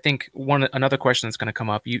because I think another question that's going to come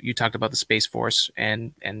up. You talked about the Space Force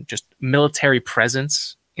and just military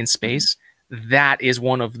presence in mhm, space. That is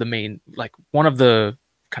one of the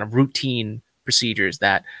kind of routine procedures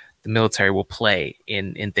that the military will play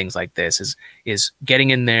in things like this is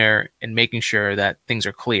getting in there and making sure that things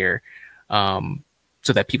are clear.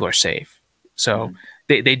 so that people are safe. So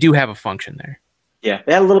Mhm. they do have a function there. Yeah,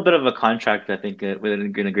 they had a little bit of a contract, I think, with an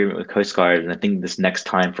agreement with Coast Guard, and I think this next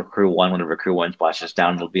time for Crew One, whenever Crew One splashes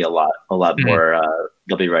down, will be a lot Mhm. more.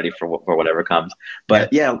 They'll be ready for whatever comes. Yeah.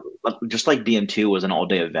 But yeah, just like BM2 was an all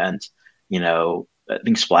day event, I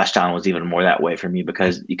think Splashdown was even more that way for me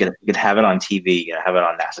because you could have it on TV, have it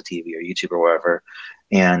on NASA TV or YouTube or wherever,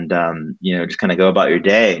 and just kind of go about your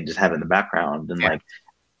day and just have it in the background, and Yeah. like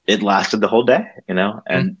it lasted the whole day, Mhm.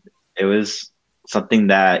 and it was something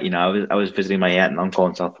that, I was visiting my aunt and uncle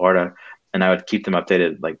in South Florida, and I would keep them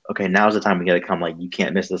updated, like, okay, now's the time we got to come, like, you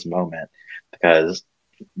can't miss this moment because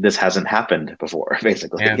this hasn't happened before,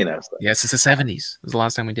 basically, Yeah. So, Yeah. Since the 70s was the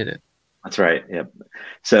last time we did it. that's right. Yep.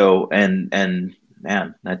 So, and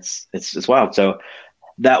man, it's wild. So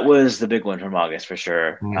that was the big one from August for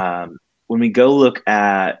sure. Mm. When we go look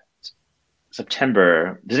at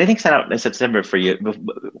September, does anything stand out in September for you?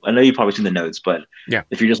 I know you've probably seen the notes, but Yeah.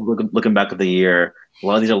 if you're just looking back at the year, a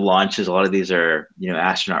lot of these are launches, a lot of these are,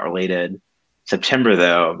 astronaut related. September,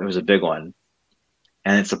 though, there was a big one.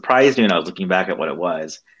 And it surprised me when I was looking back at what it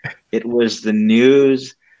was. It was the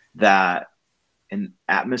news that an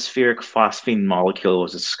atmospheric phosphine molecule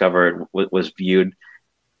was discovered, was viewed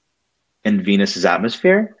in Venus's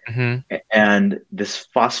atmosphere. Hmm. And this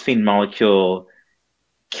phosphine molecule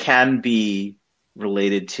can be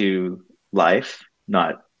related to life,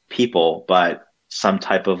 not people, but some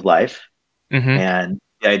type of life. Hmm. And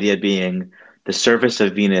the idea being the surface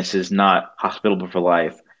of Venus is not hospitable for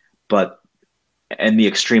life, but and the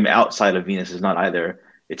extreme outside of Venus is not either.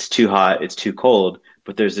 It's too hot, it's too cold,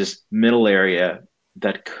 but there's this middle area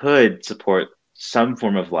that could support some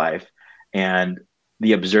form of life. And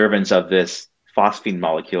the observance of this phosphine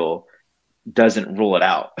molecule doesn't rule it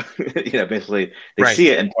out. Basically they Right. see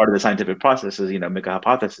it, and part of the scientific process is, make a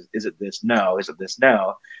hypothesis. Is it this? No. Is it this?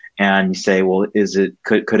 No. And you say, well,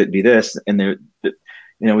 could it be this? And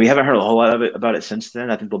we haven't heard a whole lot about it since then.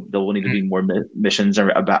 I think there will need to be more missions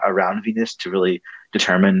around Venus to really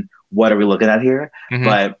determine what are we looking at here. Hmm.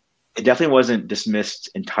 But it definitely wasn't dismissed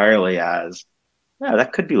entirely as, yeah,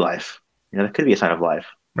 that could be life. That could be a sign of life.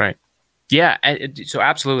 Right. Yeah. So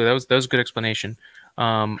absolutely, that was a good explanation.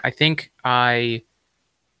 I think I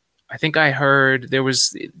heard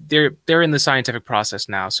they're in the scientific process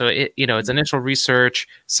now. So it's initial research.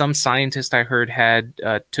 Some scientist I heard had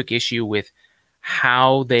took issue with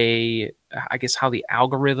how how the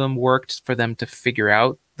algorithm worked for them to figure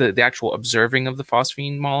out the actual observing of the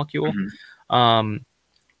phosphine molecule. Mm-hmm. Um,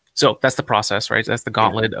 so that's the process, right? That's the Yeah.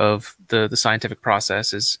 gauntlet of the scientific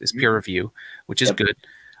process is peer review, which is Yep. good.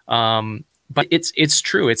 But it's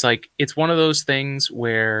true. It's like it's one of those things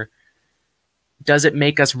where does it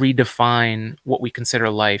make us redefine what we consider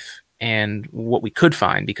life and what we could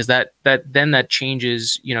find? Because that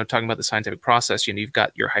changes, talking about the scientific process, you've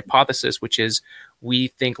got your hypothesis, which is we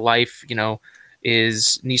think life,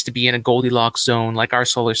 needs to be in a Goldilocks zone like our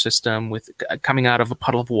solar system with coming out of a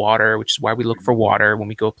puddle of water, which is why we look for water when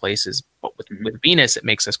we go places. But with Venus, it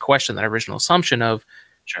makes us question that original assumption of,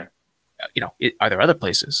 Sure. are there other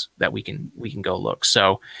places that we can go look?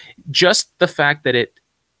 So just the fact that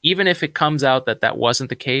even if it comes out that wasn't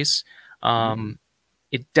the case,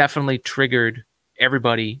 it definitely triggered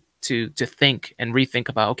everybody to think and rethink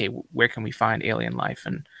about, okay, where can we find alien life?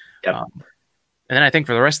 And Yep. and then I think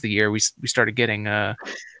for the rest of the year, we started getting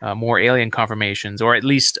more alien confirmations, or at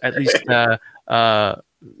least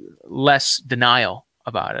less denial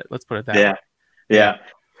about it. Let's put it that way. Yeah.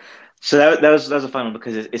 So that was a fun one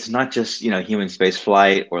because it's not just human space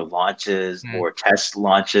flight or launches Mm. or test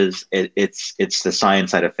launches. It's the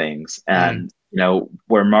science side of things, Mm. and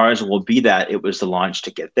where Mars will be, that it was the launch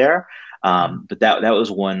to get there. But that was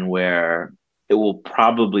one where it will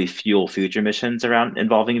probably fuel future missions around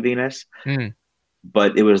involving Venus. Mm.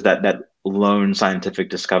 But it was that lone scientific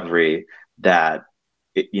discovery that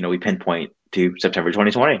we pinpoint to September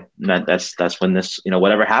 2020. And that's when this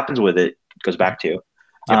whatever happens with it goes back to.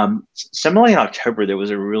 Yep. Similarly, in October, there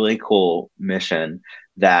was a really cool mission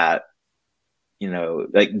that,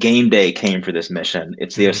 like game day came for this mission.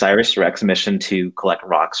 It's the OSIRIS-REx mission to collect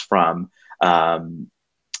rocks from Bennu.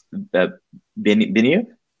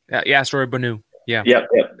 Yeah, asteroid Bennu. Yeah. Yep.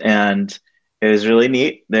 And it was really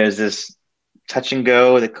neat. There's this touch and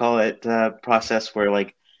go, they call it, process where,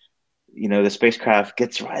 like, the spacecraft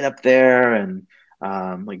gets right up there and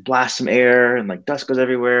like blasts some air, and like dust goes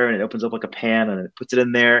everywhere, and it opens up like a pan and it puts it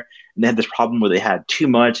in there. And they had this problem where they had too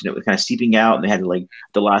much and it was kind of seeping out, and they had to, like,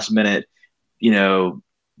 the last minute, you know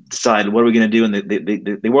decide what are we going to do,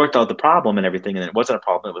 and they worked out the problem and everything, and it wasn't a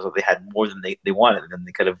problem. It was that they had more than they wanted than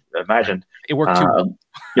they could have imagined. It worked too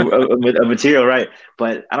well. A material, right?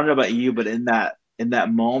 But I don't know about you, but in that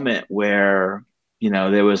moment where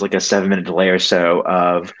there was like a 7 minute delay or so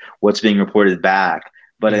of what's being reported back,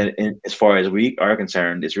 but as far as we are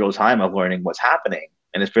concerned, it's real time of learning what's happening,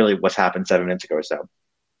 and it's really what's happened 7 minutes ago or so.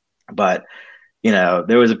 But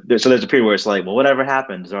there's a period where it's like, well, whatever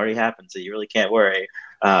happened has already happened, so you really can't worry.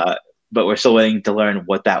 But we're still waiting to learn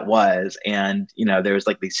what that was. And, there was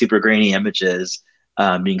like these super grainy images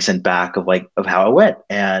being sent back of how it went.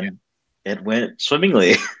 And it went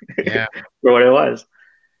swimmingly Yeah. for what it was.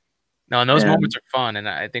 No, and those moments are fun. And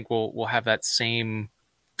I think we'll have that same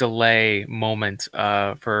delay moment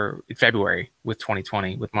for February with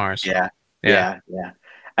 2020 with Mars. Yeah.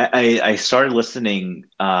 I started listening.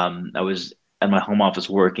 I was at my home office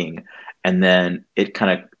working, and then it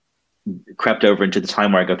kind of crept over into the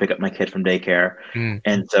time where I go pick up my kid from daycare.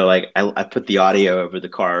 And so I put the audio over the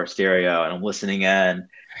car stereo and I'm listening in.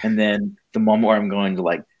 And then the moment where I'm going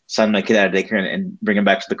to send my kid out of daycare and bring him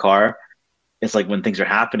back to the car, it's like when things are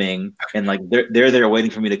happening and they're there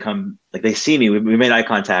waiting for me to come. They see me, we made eye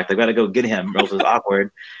contact. I got to go get him, or else it's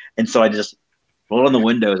awkward. And so I just roll on the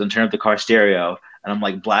windows and turn up the car stereo, and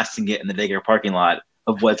I'm blasting it in the daycare parking lot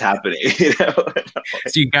of what's happening.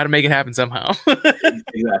 So you got to make it happen somehow.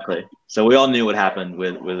 Exactly. So we all knew what happened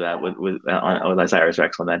with Osiris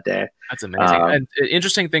Rex on that day. That's amazing. An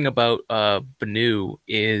interesting thing about Bennu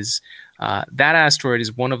is that asteroid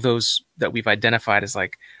is one of those that we've identified as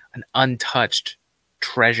an untouched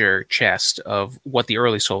treasure chest of what the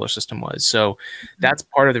early solar system was. So that's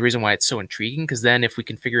part of the reason why it's so intriguing, because then if we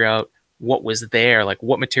can figure out what was there,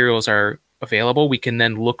 what materials are available, we can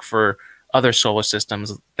then look for other solar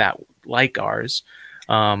systems that like ours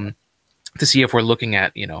to see if we're looking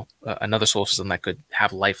at another solar system that could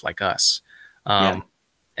have life like us. And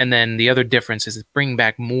then the other difference is bringing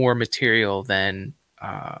back more material than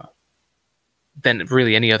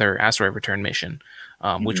really any other asteroid return mission,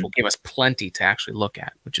 which will give us plenty to actually look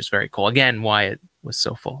at, which is very cool. Again, why it was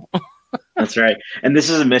so full. That's right. And this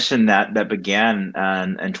is a mission that began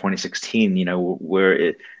in 2016,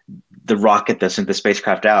 where the rocket that sent the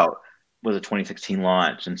spacecraft out was a 2016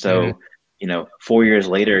 launch. And so, 4 years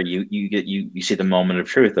later, you see the moment of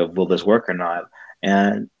truth of, will this work or not?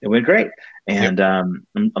 And it went great. And I'm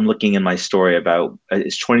looking in my story about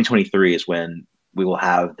it's 2023 is when we will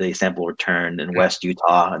have the sample returned in West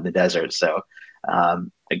Utah in the desert. So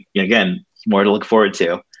again, more to look forward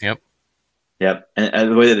to. Yep.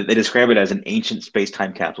 And the way that they describe it as an ancient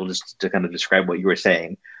space-time capsule, just to kind of describe what you were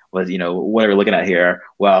saying, was, what are we looking at here?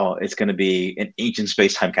 Well, it's going to be an ancient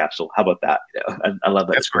space-time capsule. How about that? I love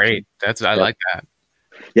that. That's great. I like that.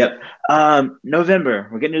 Yep. November,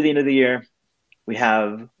 we're getting to the end of the year. We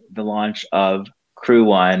have the launch of Crew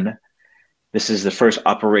 1. This is the first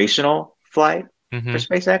operational flight for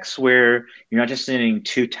SpaceX, where you're not just sending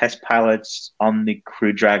 2 test pilots on the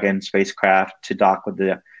Crew Dragon spacecraft to dock with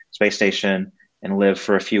the space station and live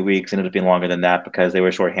for a few weeks. It ended up being longer than that because they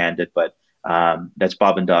were shorthanded, but that's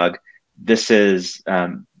Bob and Doug. This is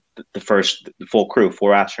the full crew,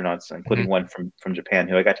 4 astronauts, including one from Japan,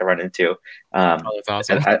 who I got to run into that's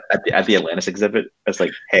awesome. at the Atlantis exhibit. It's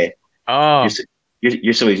like, hey,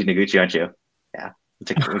 you're Suichi Noguchi, aren't you? Yeah,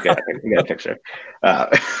 we got a picture.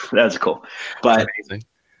 That was cool. But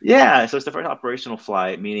yeah, so it's the first operational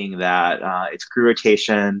flight, meaning that it's crew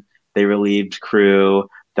rotation. They relieved crew.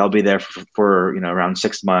 They'll be there for around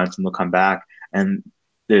 6 months, and they'll come back. And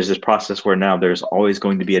there's this process where now there's always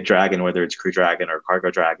going to be a Dragon, whether it's Crew Dragon or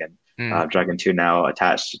Cargo Dragon. Dragon 2 now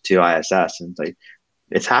attached to ISS, and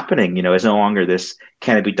it's happening. It's no longer this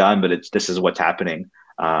can it be done, but this is what's happening.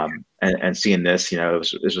 And seeing this,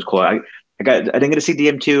 this was cool. I didn't get to see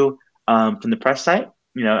DM2 from the press site.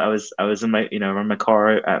 I was in my in my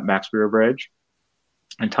car at Max Brewer Bridge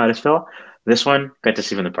in Titusville. This one got to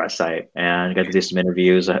see from the press site, and got to do some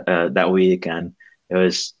interviews that week, and it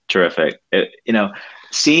was terrific.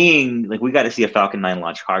 Seeing we got to see a Falcon 9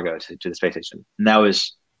 launch cargo to the space station, and that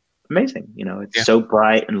was amazing. It's so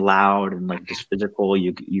bright and loud and just physical.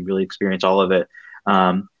 You really experience all of it.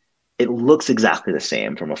 It looks exactly the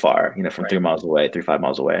same from afar, from 3 miles away, 5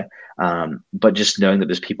 miles away. But just knowing that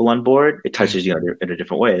there's people on board, it touches you in a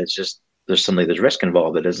different way. It's just there's risk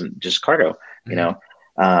involved. It isn't just cargo.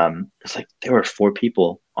 It's there were 4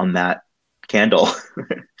 people on that candle.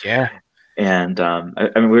 And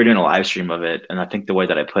we were doing a live stream of it, and I think the way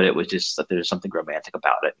that I put it was just that there's something romantic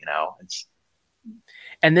about it.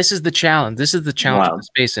 And this is the challenge. This is the challenge of the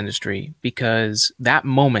space industry, because that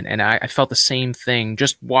moment, and I felt the same thing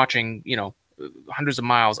just watching, hundreds of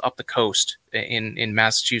miles up the coast in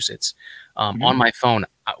Massachusetts, on my phone,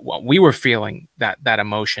 we were feeling that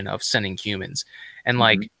emotion of sending humans. And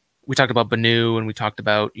like we talked about Banu and we talked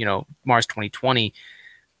about, Mars 2020.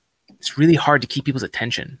 It's really hard to keep people's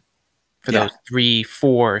attention for those 3,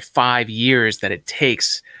 4, 5 years that it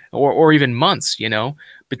takes, or even months,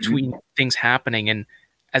 between things happening. And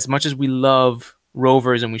as much as we love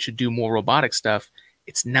rovers and we should do more robotic stuff,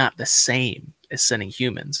 it's not the same as sending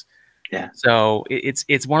humans. Yeah. So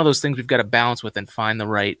it's one of those things we've got to balance with and find the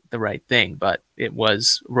right thing. But it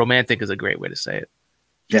was romantic is a great way to say it.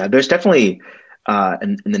 Yeah, there's definitely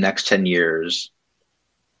in the next 10 years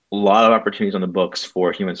a lot of opportunities on the books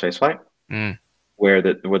for human spaceflight. Where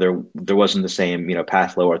there wasn't the same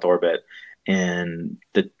path low Earth orbit in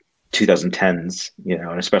the 2010s,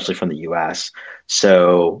 and especially from the U.S.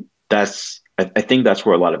 So I think that's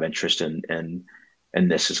where a lot of interest in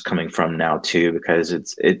this is coming from now too, because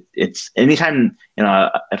it's anytime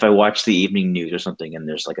if I watch the evening news or something and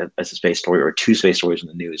there's like a space story or 2 space stories in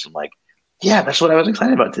the news, I'm like, yeah, that's what I was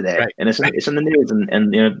excited about today, right. And it's in the news,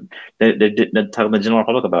 and they're telling the general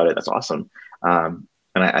public about it. That's awesome.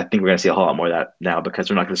 And I think we're going to see a whole lot more of that now, because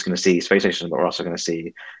we're not just going to see space stations, but we're also going to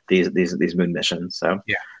see these moon missions. So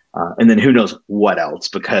yeah, and then who knows what else,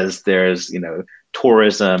 because there's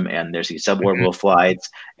tourism, and there's these suborbital flights,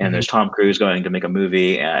 and there's Tom Cruise going to make a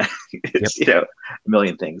movie, and it's a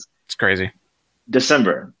million things. It's crazy.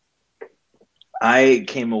 December, I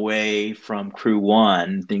came away from Crew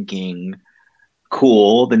 1 thinking,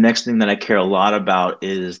 cool. The next thing that I care a lot about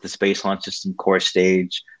is the Space Launch System core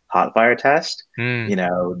stage hot fire test.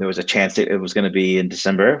 There was a chance it was going to be in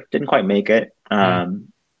December. Didn't quite make it.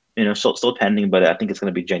 Still pending, but I think it's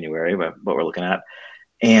going to be January, what we're looking at.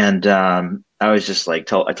 And I was just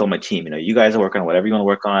like, I told my team, you guys are working on whatever you want to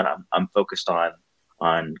work on. I'm focused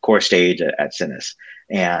on core stage at Sinus.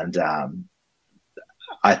 And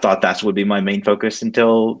I thought that would be my main focus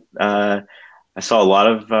until I saw a lot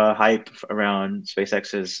of hype around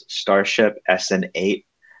SpaceX's Starship SN8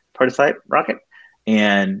 prototype rocket.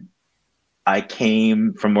 And I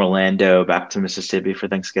came from Orlando back to Mississippi for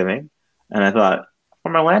Thanksgiving. And I thought,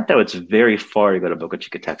 from Orlando, it's very far to go to Boca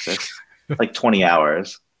Chica, Texas, like 20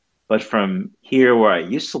 hours. But from here, where I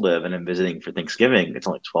used to live and I'm visiting for Thanksgiving, it's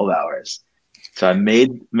only 12 hours. So I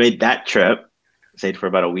made that trip, stayed for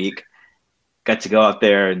about a week, got to go out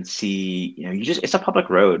there and see, it's a public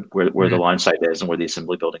road where the launch site is and where the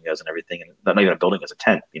assembly building is and everything. And not even a building, it's a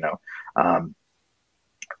tent,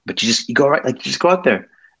 but you go out there,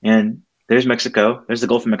 and there's Mexico. There's the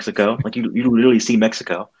Gulf of Mexico. Like you literally see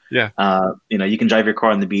Mexico. Yeah. You can drive your car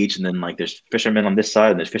on the beach, and then like there's fishermen on this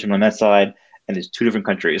side and there's fishermen on that side, and there's 2 different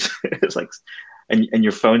countries. It's like, and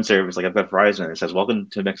your phone service, like I've got Verizon, and it says "Welcome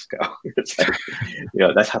to Mexico." It's like,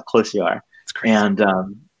 that's how close you are. It's crazy. And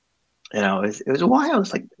it was wild.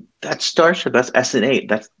 It's like that's Starship, that's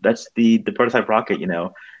SN8, that's the prototype rocket,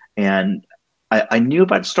 and I knew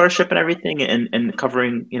about Starship and everything, and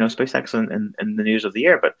covering SpaceX and the news of the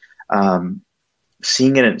year, but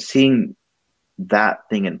seeing that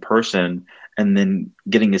thing in person, and then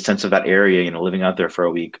getting a sense of that area, living out there for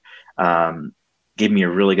a week, gave me a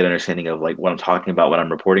really good understanding of like what I'm talking about when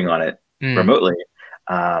I'm reporting on it remotely.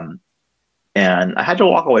 And I had to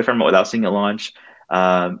walk away from it without seeing it launch.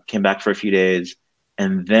 Came back for a few days,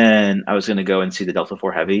 and then I was going to go and see the Delta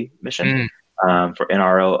IV Heavy mission. For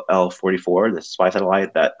NRL-44, the spy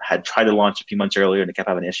satellite that had tried to launch a few months earlier and it kept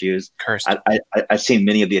having issues. Cursed. I've seen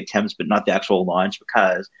many of the attempts, but not the actual launch,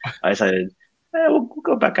 because I decided we'll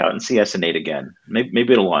go back out and see SN8 again.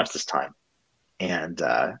 Maybe it'll launch this time. And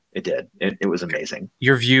it did. It was amazing.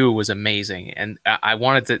 Your view was amazing. And I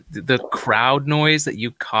wanted the crowd noise that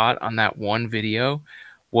you caught on that one video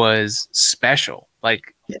was special.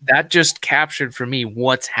 Like that just captured for me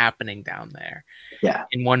what's happening down there. Yeah.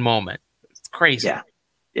 In one moment. Crazy.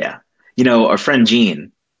 Yeah. Our friend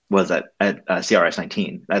Gene was at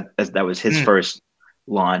CRS-19. That was his first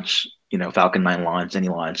launch, Falcon 9 launch, any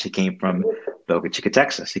launch. He came from Boca Chica,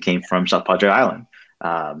 Texas. He came from South Padre Island,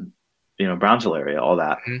 Brownsville area, all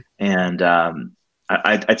that. And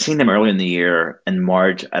I'd seen them earlier in the year in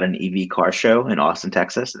March at an EV car show in Austin,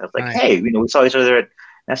 Texas. And I was like, hey, we saw each other at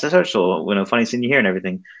NASA Social, funny seeing you here and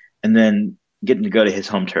everything. And then getting to go to his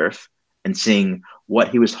home turf and seeing what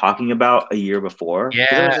he was talking about a year before.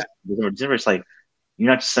 Yeah. It's like, you're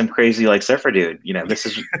not just some crazy like surfer dude. This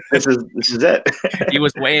is it. He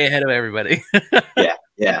was way ahead of everybody.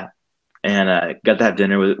 Yeah. And got to have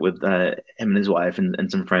dinner with him and his wife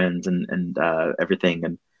and some friends and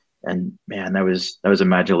everything. And man, that was a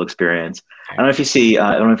magical experience. I don't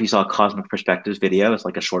know if you saw Cosmic Perspectives video. It's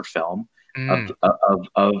like a short film of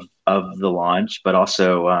the launch, but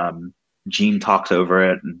also Gene talks over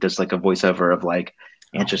it and does like a voiceover of like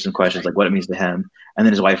Oh, answers some questions like what it means to him, and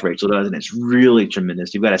then his wife Rachel does, and it's really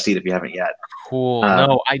tremendous. You've got to see it if you haven't yet. cool.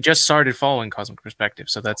 No, I just started following Cosmic Perspective,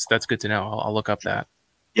 so that's good to know. I'll look up that.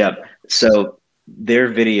 Yeah. So their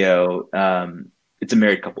video, it's a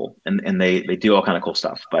married couple, and they do all kind of cool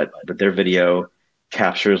stuff, but their video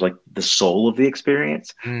captures like the soul of the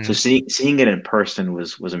experience. So Mm, seeing it in person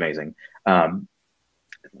was amazing. Um,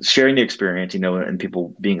 Sharing the experience, and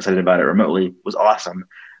people being excited about it remotely was awesome.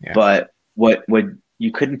 yeah. But what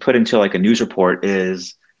you couldn't put into like a news report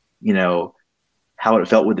is, you know, how it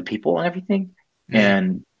felt with the people and everything, Mm,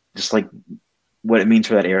 and just like what it means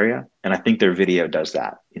for that area. And I think their video does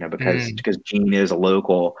that, because mm, Gene is a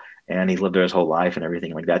local and he's lived there his whole life and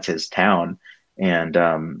everything. Like that's his town. And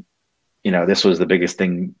this was the biggest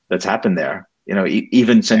thing that's happened there.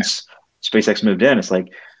 Even yeah. since SpaceX moved in, it's like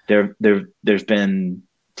there's been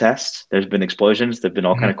tests, there's been explosions, there've been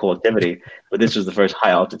all kind Mhm. of cool activity, but this was the first high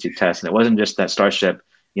altitude test, and it wasn't just that Starship,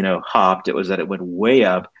 hopped. It was that it went way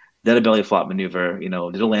up, did a belly flop maneuver, did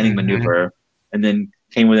a landing Mhm. maneuver, and then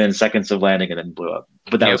came within seconds of landing and then blew up.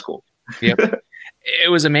 But that Yep. was cool. Yep. It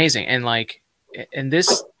was amazing, and like, and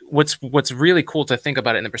this what's really cool to think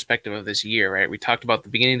about it in the perspective of this year, right? We talked about the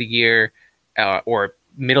beginning of the year, or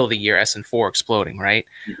middle of the year, SN4 exploding, right?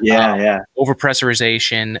 Yeah, yeah,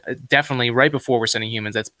 Overpressurization, definitely right before we're sending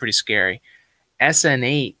humans. That's pretty scary.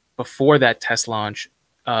 SN8 before that test launch,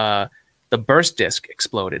 the burst disk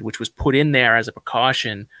exploded, which was put in there as a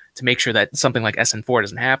precaution to make sure that something like SN4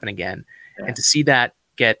 doesn't happen again. yeah. And to see that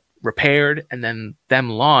get repaired and then them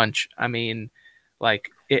launch, I mean,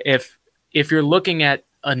 like if you're looking at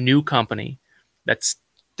a new company that's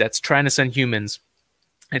trying to send humans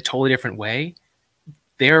in a totally different way,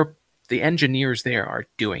 they're the engineers there are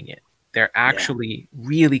doing it. They're Yeah. actually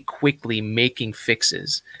really quickly making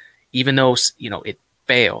fixes, even though it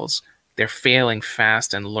fails. They're failing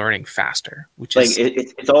fast and learning faster, which Like is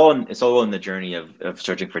it's all in the journey of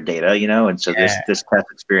searching for data, and so this yeah, this test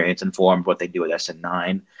experience informed what they do with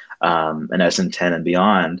SN9, and SN10 and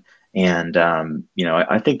beyond. And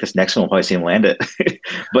I think this next one will probably see them land it.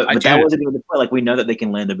 but I but that do. wasn't even the point. Like we know that they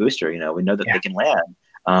can land a booster. We know that Yeah, they can land.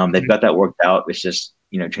 They've mhm, got that worked out. It's just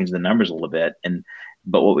changing the numbers a little bit.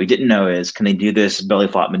 But what we didn't know is, can they do this belly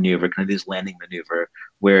flop maneuver? Can they do this landing maneuver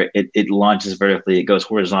where it launches vertically, it goes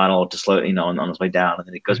horizontal to slow, on its way down, and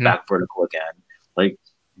then it goes mhm, back vertical again. Like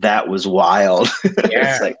that was wild.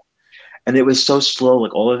 yeah, It's like, and it was so slow,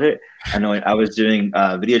 like all of it. I know I was doing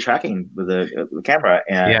video tracking with the camera,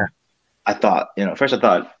 yeah, and I thought, first I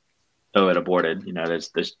thought, oh, it aborted.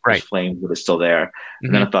 There's right. flames, but it's still there.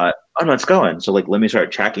 And then Hmm. I thought, oh no, it's going. So like, let me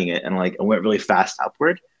start tracking it, and like, it went really fast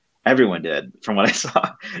upward. Everyone did, from what I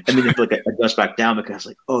saw. And then it goes back down because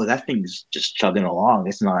like, oh, that thing's just chugging along.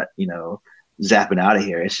 It's not, zapping out of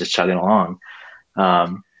here. It's just chugging along.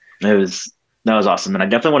 Um, it was that was awesome, and I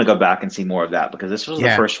definitely want to go back and see more of that because this was the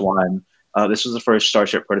Yeah. first one. This was the first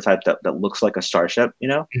Starship prototype that looks like a Starship,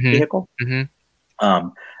 Hmm. vehicle. Hmm.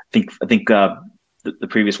 I think the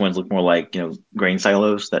previous ones look more like grain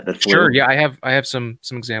silos that Sure. flew. Yeah, I have some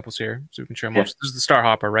examples here, so we can share them Yeah. off. So this is the Star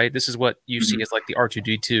Hopper, right? This is what you see Hmm. as like the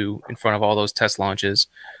R2D2 in front of all those test launches,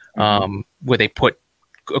 Hmm. where they put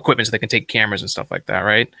equipment so they can take cameras and stuff like that,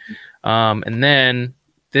 right? And then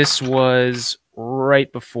this was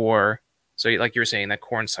right before, so like you were saying, that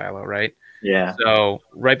corn silo, right? Yeah. So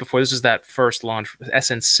right before, this is that first launch,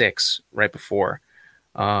 SN6, right before.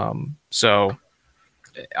 So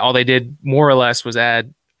all they did more or less was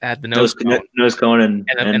add the nose cone Nose cone and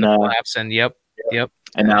the flaps, and yep,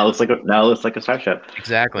 and now it looks like a Starship.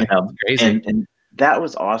 exactly. You It's know, crazy. and that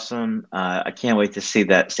was awesome. I can't wait to see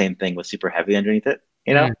that same thing with Super Heavy underneath it.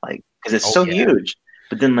 Mm. Like because it's Oh so yeah. huge,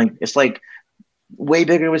 but then like it's like way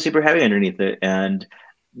bigger with Super Heavy underneath it. And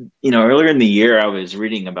earlier in the year, I was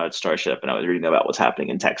reading about Starship and I was reading about what's happening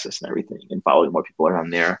in Texas and everything, and following more people around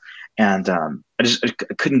there. And I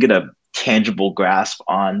couldn't get a tangible grasp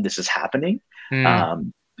on this is happening, Mm.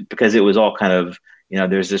 um, because it was all kind of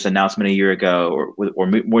there's this announcement a year ago, or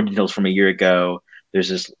more details from a year ago. There's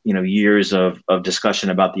this years of discussion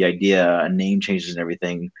about the idea and name changes and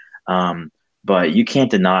everything. Um, but you can't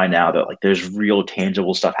deny now that like there's real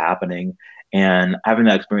tangible stuff happening, and having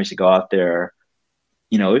that experience to go out there,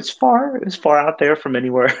 it's far out there from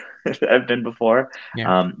anywhere I've been before.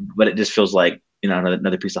 Yeah. But it just feels like,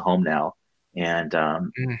 another piece of home now. And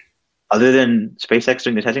Mm. other than SpaceX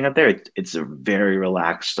doing the testing out there, it's a very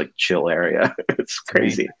relaxed, like chill area. It's It's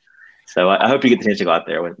amazing. crazy. So I hope you get the chance to go out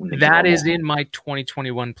there when things are That is normal. in my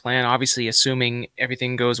 2021 plan. Obviously, assuming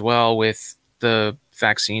everything goes well with the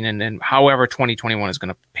vaccine, and however 2021 is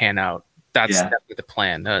going to pan out. That's Yeah. definitely the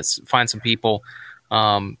plan. Find some people,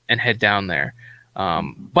 and head down there.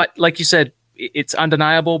 But like you said, it's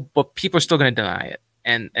undeniable, but people are still going to deny it.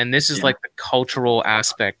 And this is like the cultural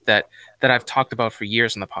aspect that I've talked about for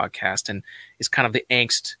years on the podcast, and is kind of the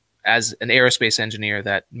angst as an aerospace engineer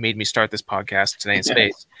that made me start this podcast, Today in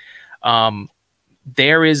Space.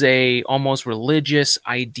 There is a almost religious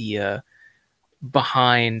idea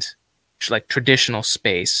behind like traditional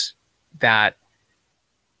space that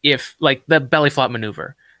if like the belly flop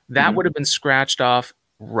maneuver, that would have been scratched off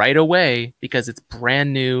right away because it's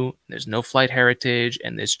brand new. There's no flight heritage,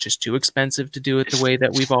 and it's just too expensive to do it the way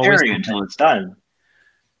that we've always done until it's done.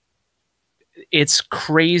 It's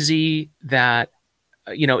crazy that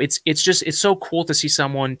it's so cool to see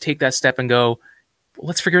someone take that step and go, well,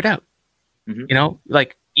 let's figure it out.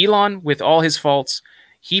 Like Elon, with all his faults,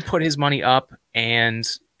 he put his money up and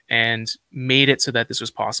made it so that this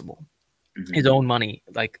was possible. His own money.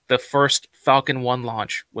 Like the first Falcon 1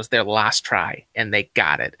 launch was their last try, and they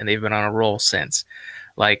got it, and they've been on a roll since.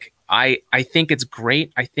 Like I think it's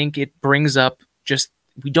great. I think it brings up just,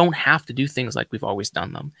 we don't have to do things like we've always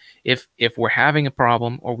done them. If we're having a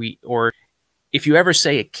problem, or if you ever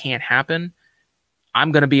say it can't happen,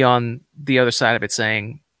 I'm going to be on the other side of it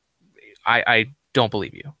saying, I don't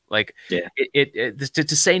believe you. Like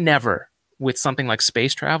to say never with something like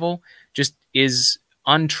space travel just is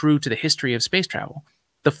untrue to the history of space travel.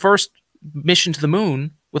 The first mission to the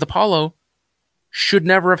moon with Apollo should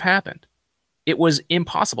never have happened. It was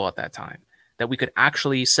impossible at that time that we could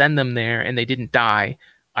actually send them there and they didn't die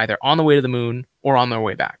either on the way to the moon or on their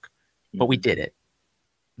way back. But we did it.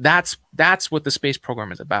 That's what the space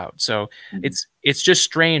program is about. So it's just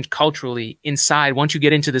strange culturally inside, once you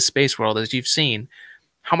get into the space world, as you've seen,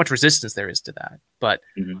 how much resistance there is to that. But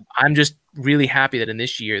I'm just really happy that in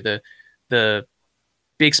this year, the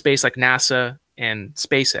big space like NASA and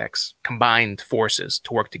SpaceX combined forces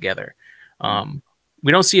to work together.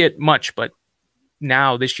 We don't see it much, but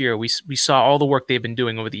now this year we saw all the work they've been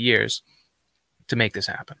doing over the years to make this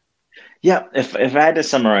happen. Yeah, if I had to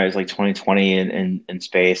summarize like 2020 in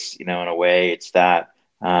space, in a way, it's that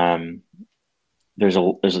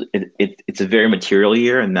it's a very material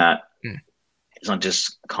year, in that it's not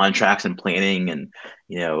just contracts and planning and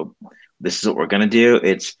this is what we're going to do.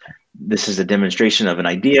 This is a demonstration of an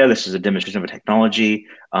idea. This is a demonstration of a technology.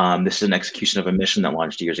 This is an execution of a mission that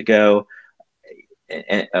launched years ago,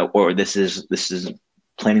 or this is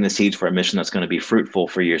planting the seeds for a mission that's going to be fruitful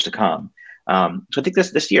for years to come. So I think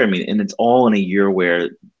this year, and it's all in a year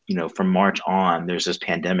where, from March on, there's this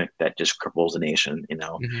pandemic that just cripples the nation,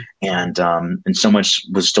 and so much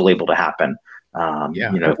was still able to happen.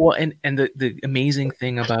 Well, and the amazing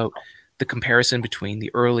thing about the comparison between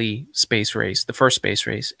the early space race, the first space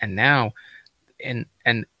race, and now, and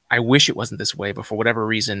I wish it wasn't this way, but for whatever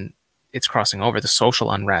reason, it's crossing over, the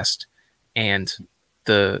social unrest and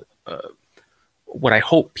the what I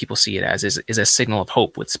hope people see it as is a signal of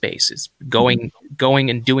hope with space, is going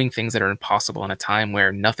and doing things that are impossible in a time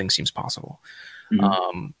where nothing seems possible.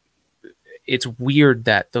 It's weird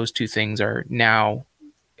that those two things are now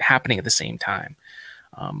happening at the same time.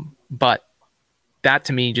 But that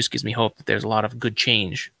to me just gives me hope that there's a lot of good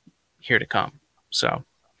change here to come. So.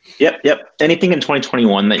 Yep. Anything in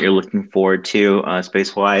 2021 that you're looking forward to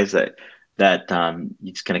space-wise that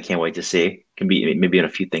you just kind of can't wait to see? Can be maybe in a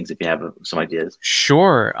few things if you have some ideas.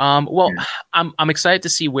 Sure. I'm excited to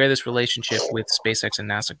see where this relationship with SpaceX and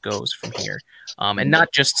NASA goes from here, and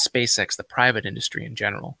not just SpaceX, the private industry in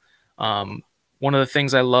general. One of the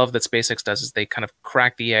things I love that SpaceX does is they kind of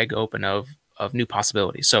crack the egg open of new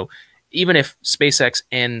possibilities. So even if SpaceX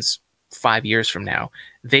ends 5 years from now,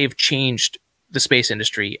 they've changed the space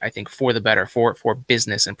industry, I think, for the better, for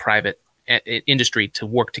business and private industry to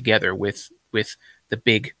work together with the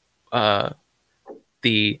big the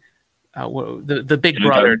big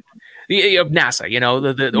brother of NASA,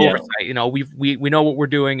 the oversight. We know what we're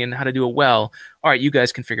doing and how to do it well. All right, you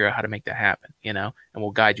guys can figure out how to make that happen, and we'll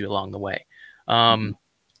guide you along the way.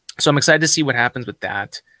 So I'm excited to see what happens with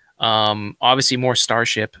that. Obviously, more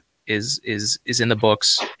Starship is in the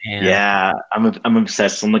books. And yeah, I'm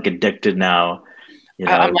obsessed. I'm like addicted now.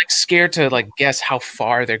 I'm like scared to like guess how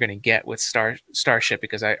far they're going to get with Starship,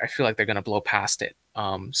 because I feel like they're going to blow past it.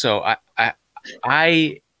 So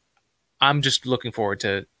I'm just looking forward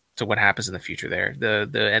to what happens in the future there.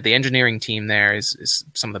 The engineering team there is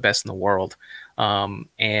some of the best in the world.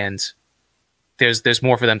 And there's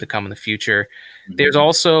more for them to come in the future. There's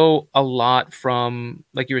also a lot from,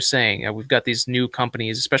 like you were saying, we've got these new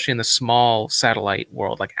companies, especially in the small satellite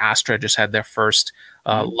world, like Astra just had their first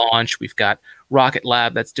launch. We've got Rocket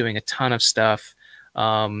Lab that's doing a ton of stuff.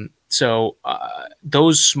 So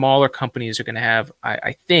those smaller companies are going to have,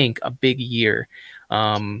 I think, a big year.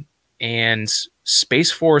 And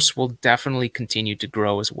Space Force will definitely continue to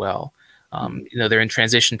grow as well. They're in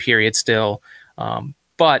transition period still,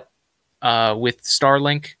 but with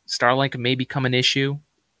Starlink may become an issue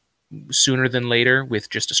sooner than later with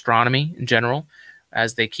just astronomy in general,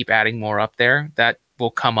 as they keep adding more up there. That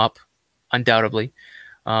will come up undoubtedly.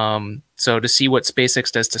 So to see what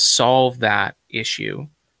SpaceX does to solve that issue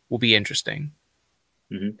will be interesting.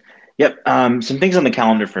 Mm-hmm. Yep. Some things on the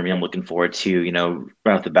calendar for me I'm looking forward to,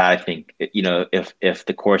 right off the bat. I think, if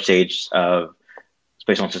the core stage of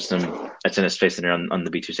Space Launch System that's in a Space Center on the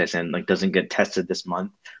B2 station doesn't get tested this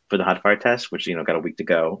month for the hot fire test, which, got a week to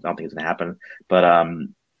go. I don't think it's gonna happen. But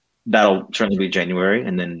that'll certainly be January.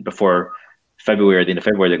 And then before February, at the end of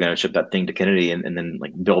February, they're going to ship that thing to Kennedy and then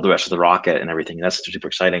build the rest of the rocket and everything. That's super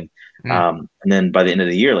exciting. And then by the end of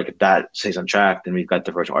the year, if that stays on track, then we've got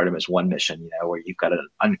the virtual Artemis 1 mission, where you've got an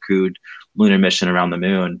uncrewed lunar mission around the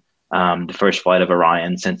moon. The first flight of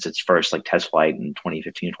Orion since its first test flight in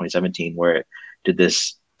 2015 and 2017, where it did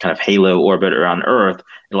this kind of halo orbit around Earth.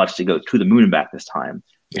 It'll actually go to the moon and back this time,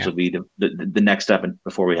 which will be the next step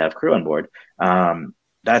before we have crew on board.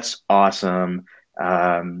 That's awesome.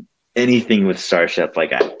 Anything with Starship, I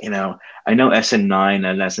know SN9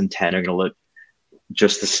 and SN10 are going to look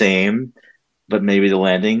just the same, but maybe the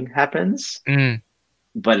landing happens.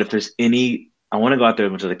 But if there's any, I want to go out there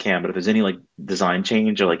as much as I can, but if there's any design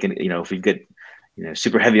change or if we get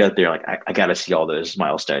super heavy out there, I got to see all those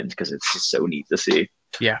milestones because it's just so neat to see.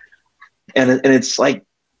 Yeah. And it's the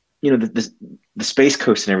Space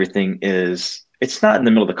Coast and everything it's not in the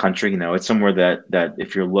middle of the country, it's somewhere that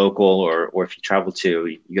if you're local or if you travel to,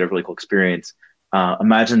 you get a really cool experience.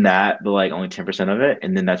 Imagine that, but only 10% of it.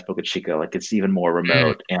 And then that's Boca Chica. It's even more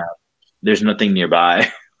remote and there's nothing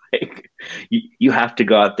nearby. You have to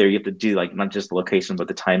go out there. You have to do not just the location, but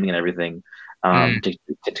the timing and everything to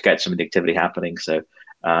get some of the activity happening. So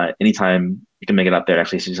anytime you can make it out there and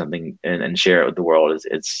actually see something and share it with the world,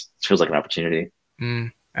 it feels like an opportunity.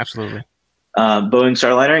 Absolutely. Boeing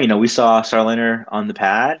Starliner, we saw Starliner on the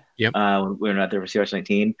pad. Yep. We were not there for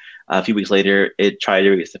CRS-19. A few weeks later, it tried to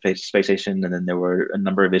reach the space station, and then there were a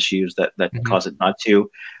number of issues that caused it not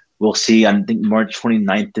to. We'll see. I think March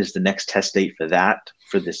 29th is the next test date for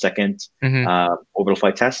the second orbital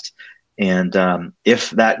flight test. And if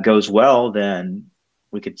that goes well, then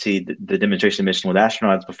we could see the demonstration mission with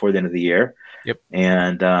astronauts before the end of the year. Yep.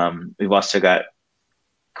 And we've also got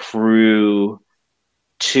Crew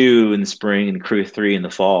 2 in the spring and Crew 3 in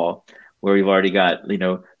the fall, where we've already got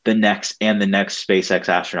the next SpaceX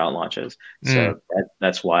astronaut launches. So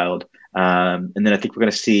that's wild. And then I think we're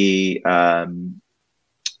going to see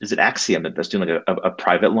is it Axiom that's doing a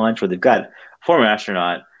private launch where they've got a former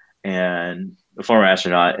astronaut and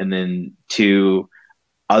then 2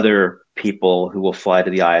 other people who will fly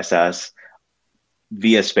to the ISS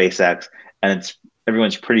via SpaceX, and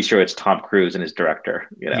everyone's pretty sure it's Tom Cruise and his director,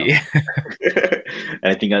 Yeah.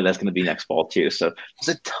 And I think that's going to be next fall too. So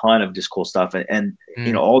there's a ton of just cool stuff, and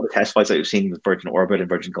all the test flights that we've seen with Virgin Orbit and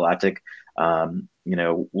Virgin Galactic.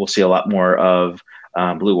 We'll see a lot more of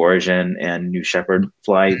Blue Origin and New Shepard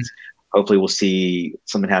flights. Hopefully, we'll see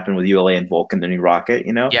something happen with ULA and Vulcan, the new rocket.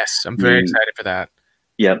 Yes, I'm very excited for that.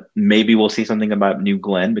 Yeah, maybe we'll see something about New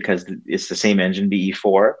Glenn because it's the same engine,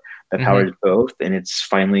 BE4, that powers both, and it's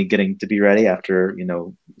finally getting to be ready after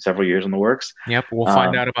several years in the works. Yep, we'll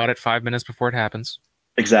find out about it 5 minutes before it happens.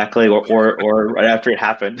 Exactly, or right after it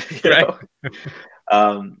happened. Right.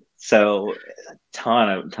 So a ton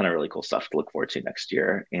of really cool stuff to look forward to next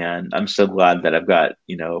year, and I'm so glad that I've got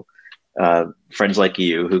friends like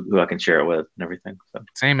you who I can share it with and everything. So.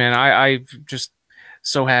 Same, man. I just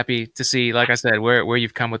so happy to see, like I said, where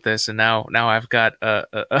you've come with this, and now I've got a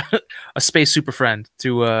space super friend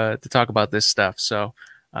to talk about this stuff. So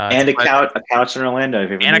and a couch in Orlando,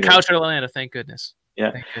 and a couch in Orlando. Thank goodness.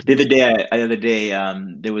 Yeah. The other day,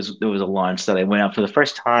 there was a launch that I went out for the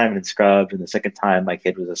first time and scrubbed, and the second time my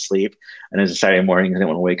kid was asleep, and it was a Saturday morning. I didn't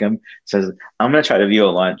want to wake him. So I'm gonna try to view a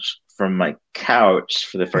launch from my couch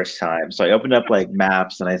for the first time. So I opened up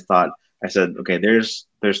maps, and I said, okay, there's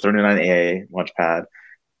 39A launch pad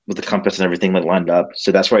with the compass and everything lined up.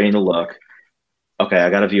 So that's where I need to look. Okay, I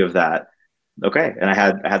got a view of that. Okay, and I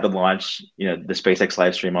had the launch, the SpaceX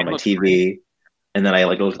live stream on my TV, and then I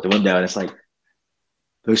looked at the window, and it's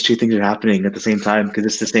those 2 things are happening at the same time because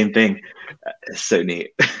it's the same thing. It's so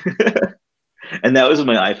neat. And that was with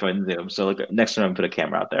my iPhone Zoom. So next time I'm put a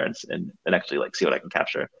camera out there and actually see what I can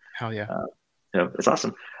capture. Hell yeah. It's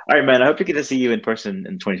awesome. All right, man. I hope we get to see you in person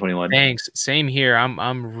in 2021. Thanks. Same here.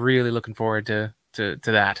 I'm really looking forward to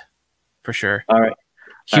that for sure. All right.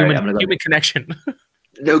 Human connection.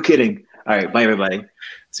 No kidding. All right. Bye, everybody.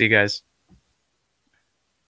 See you guys.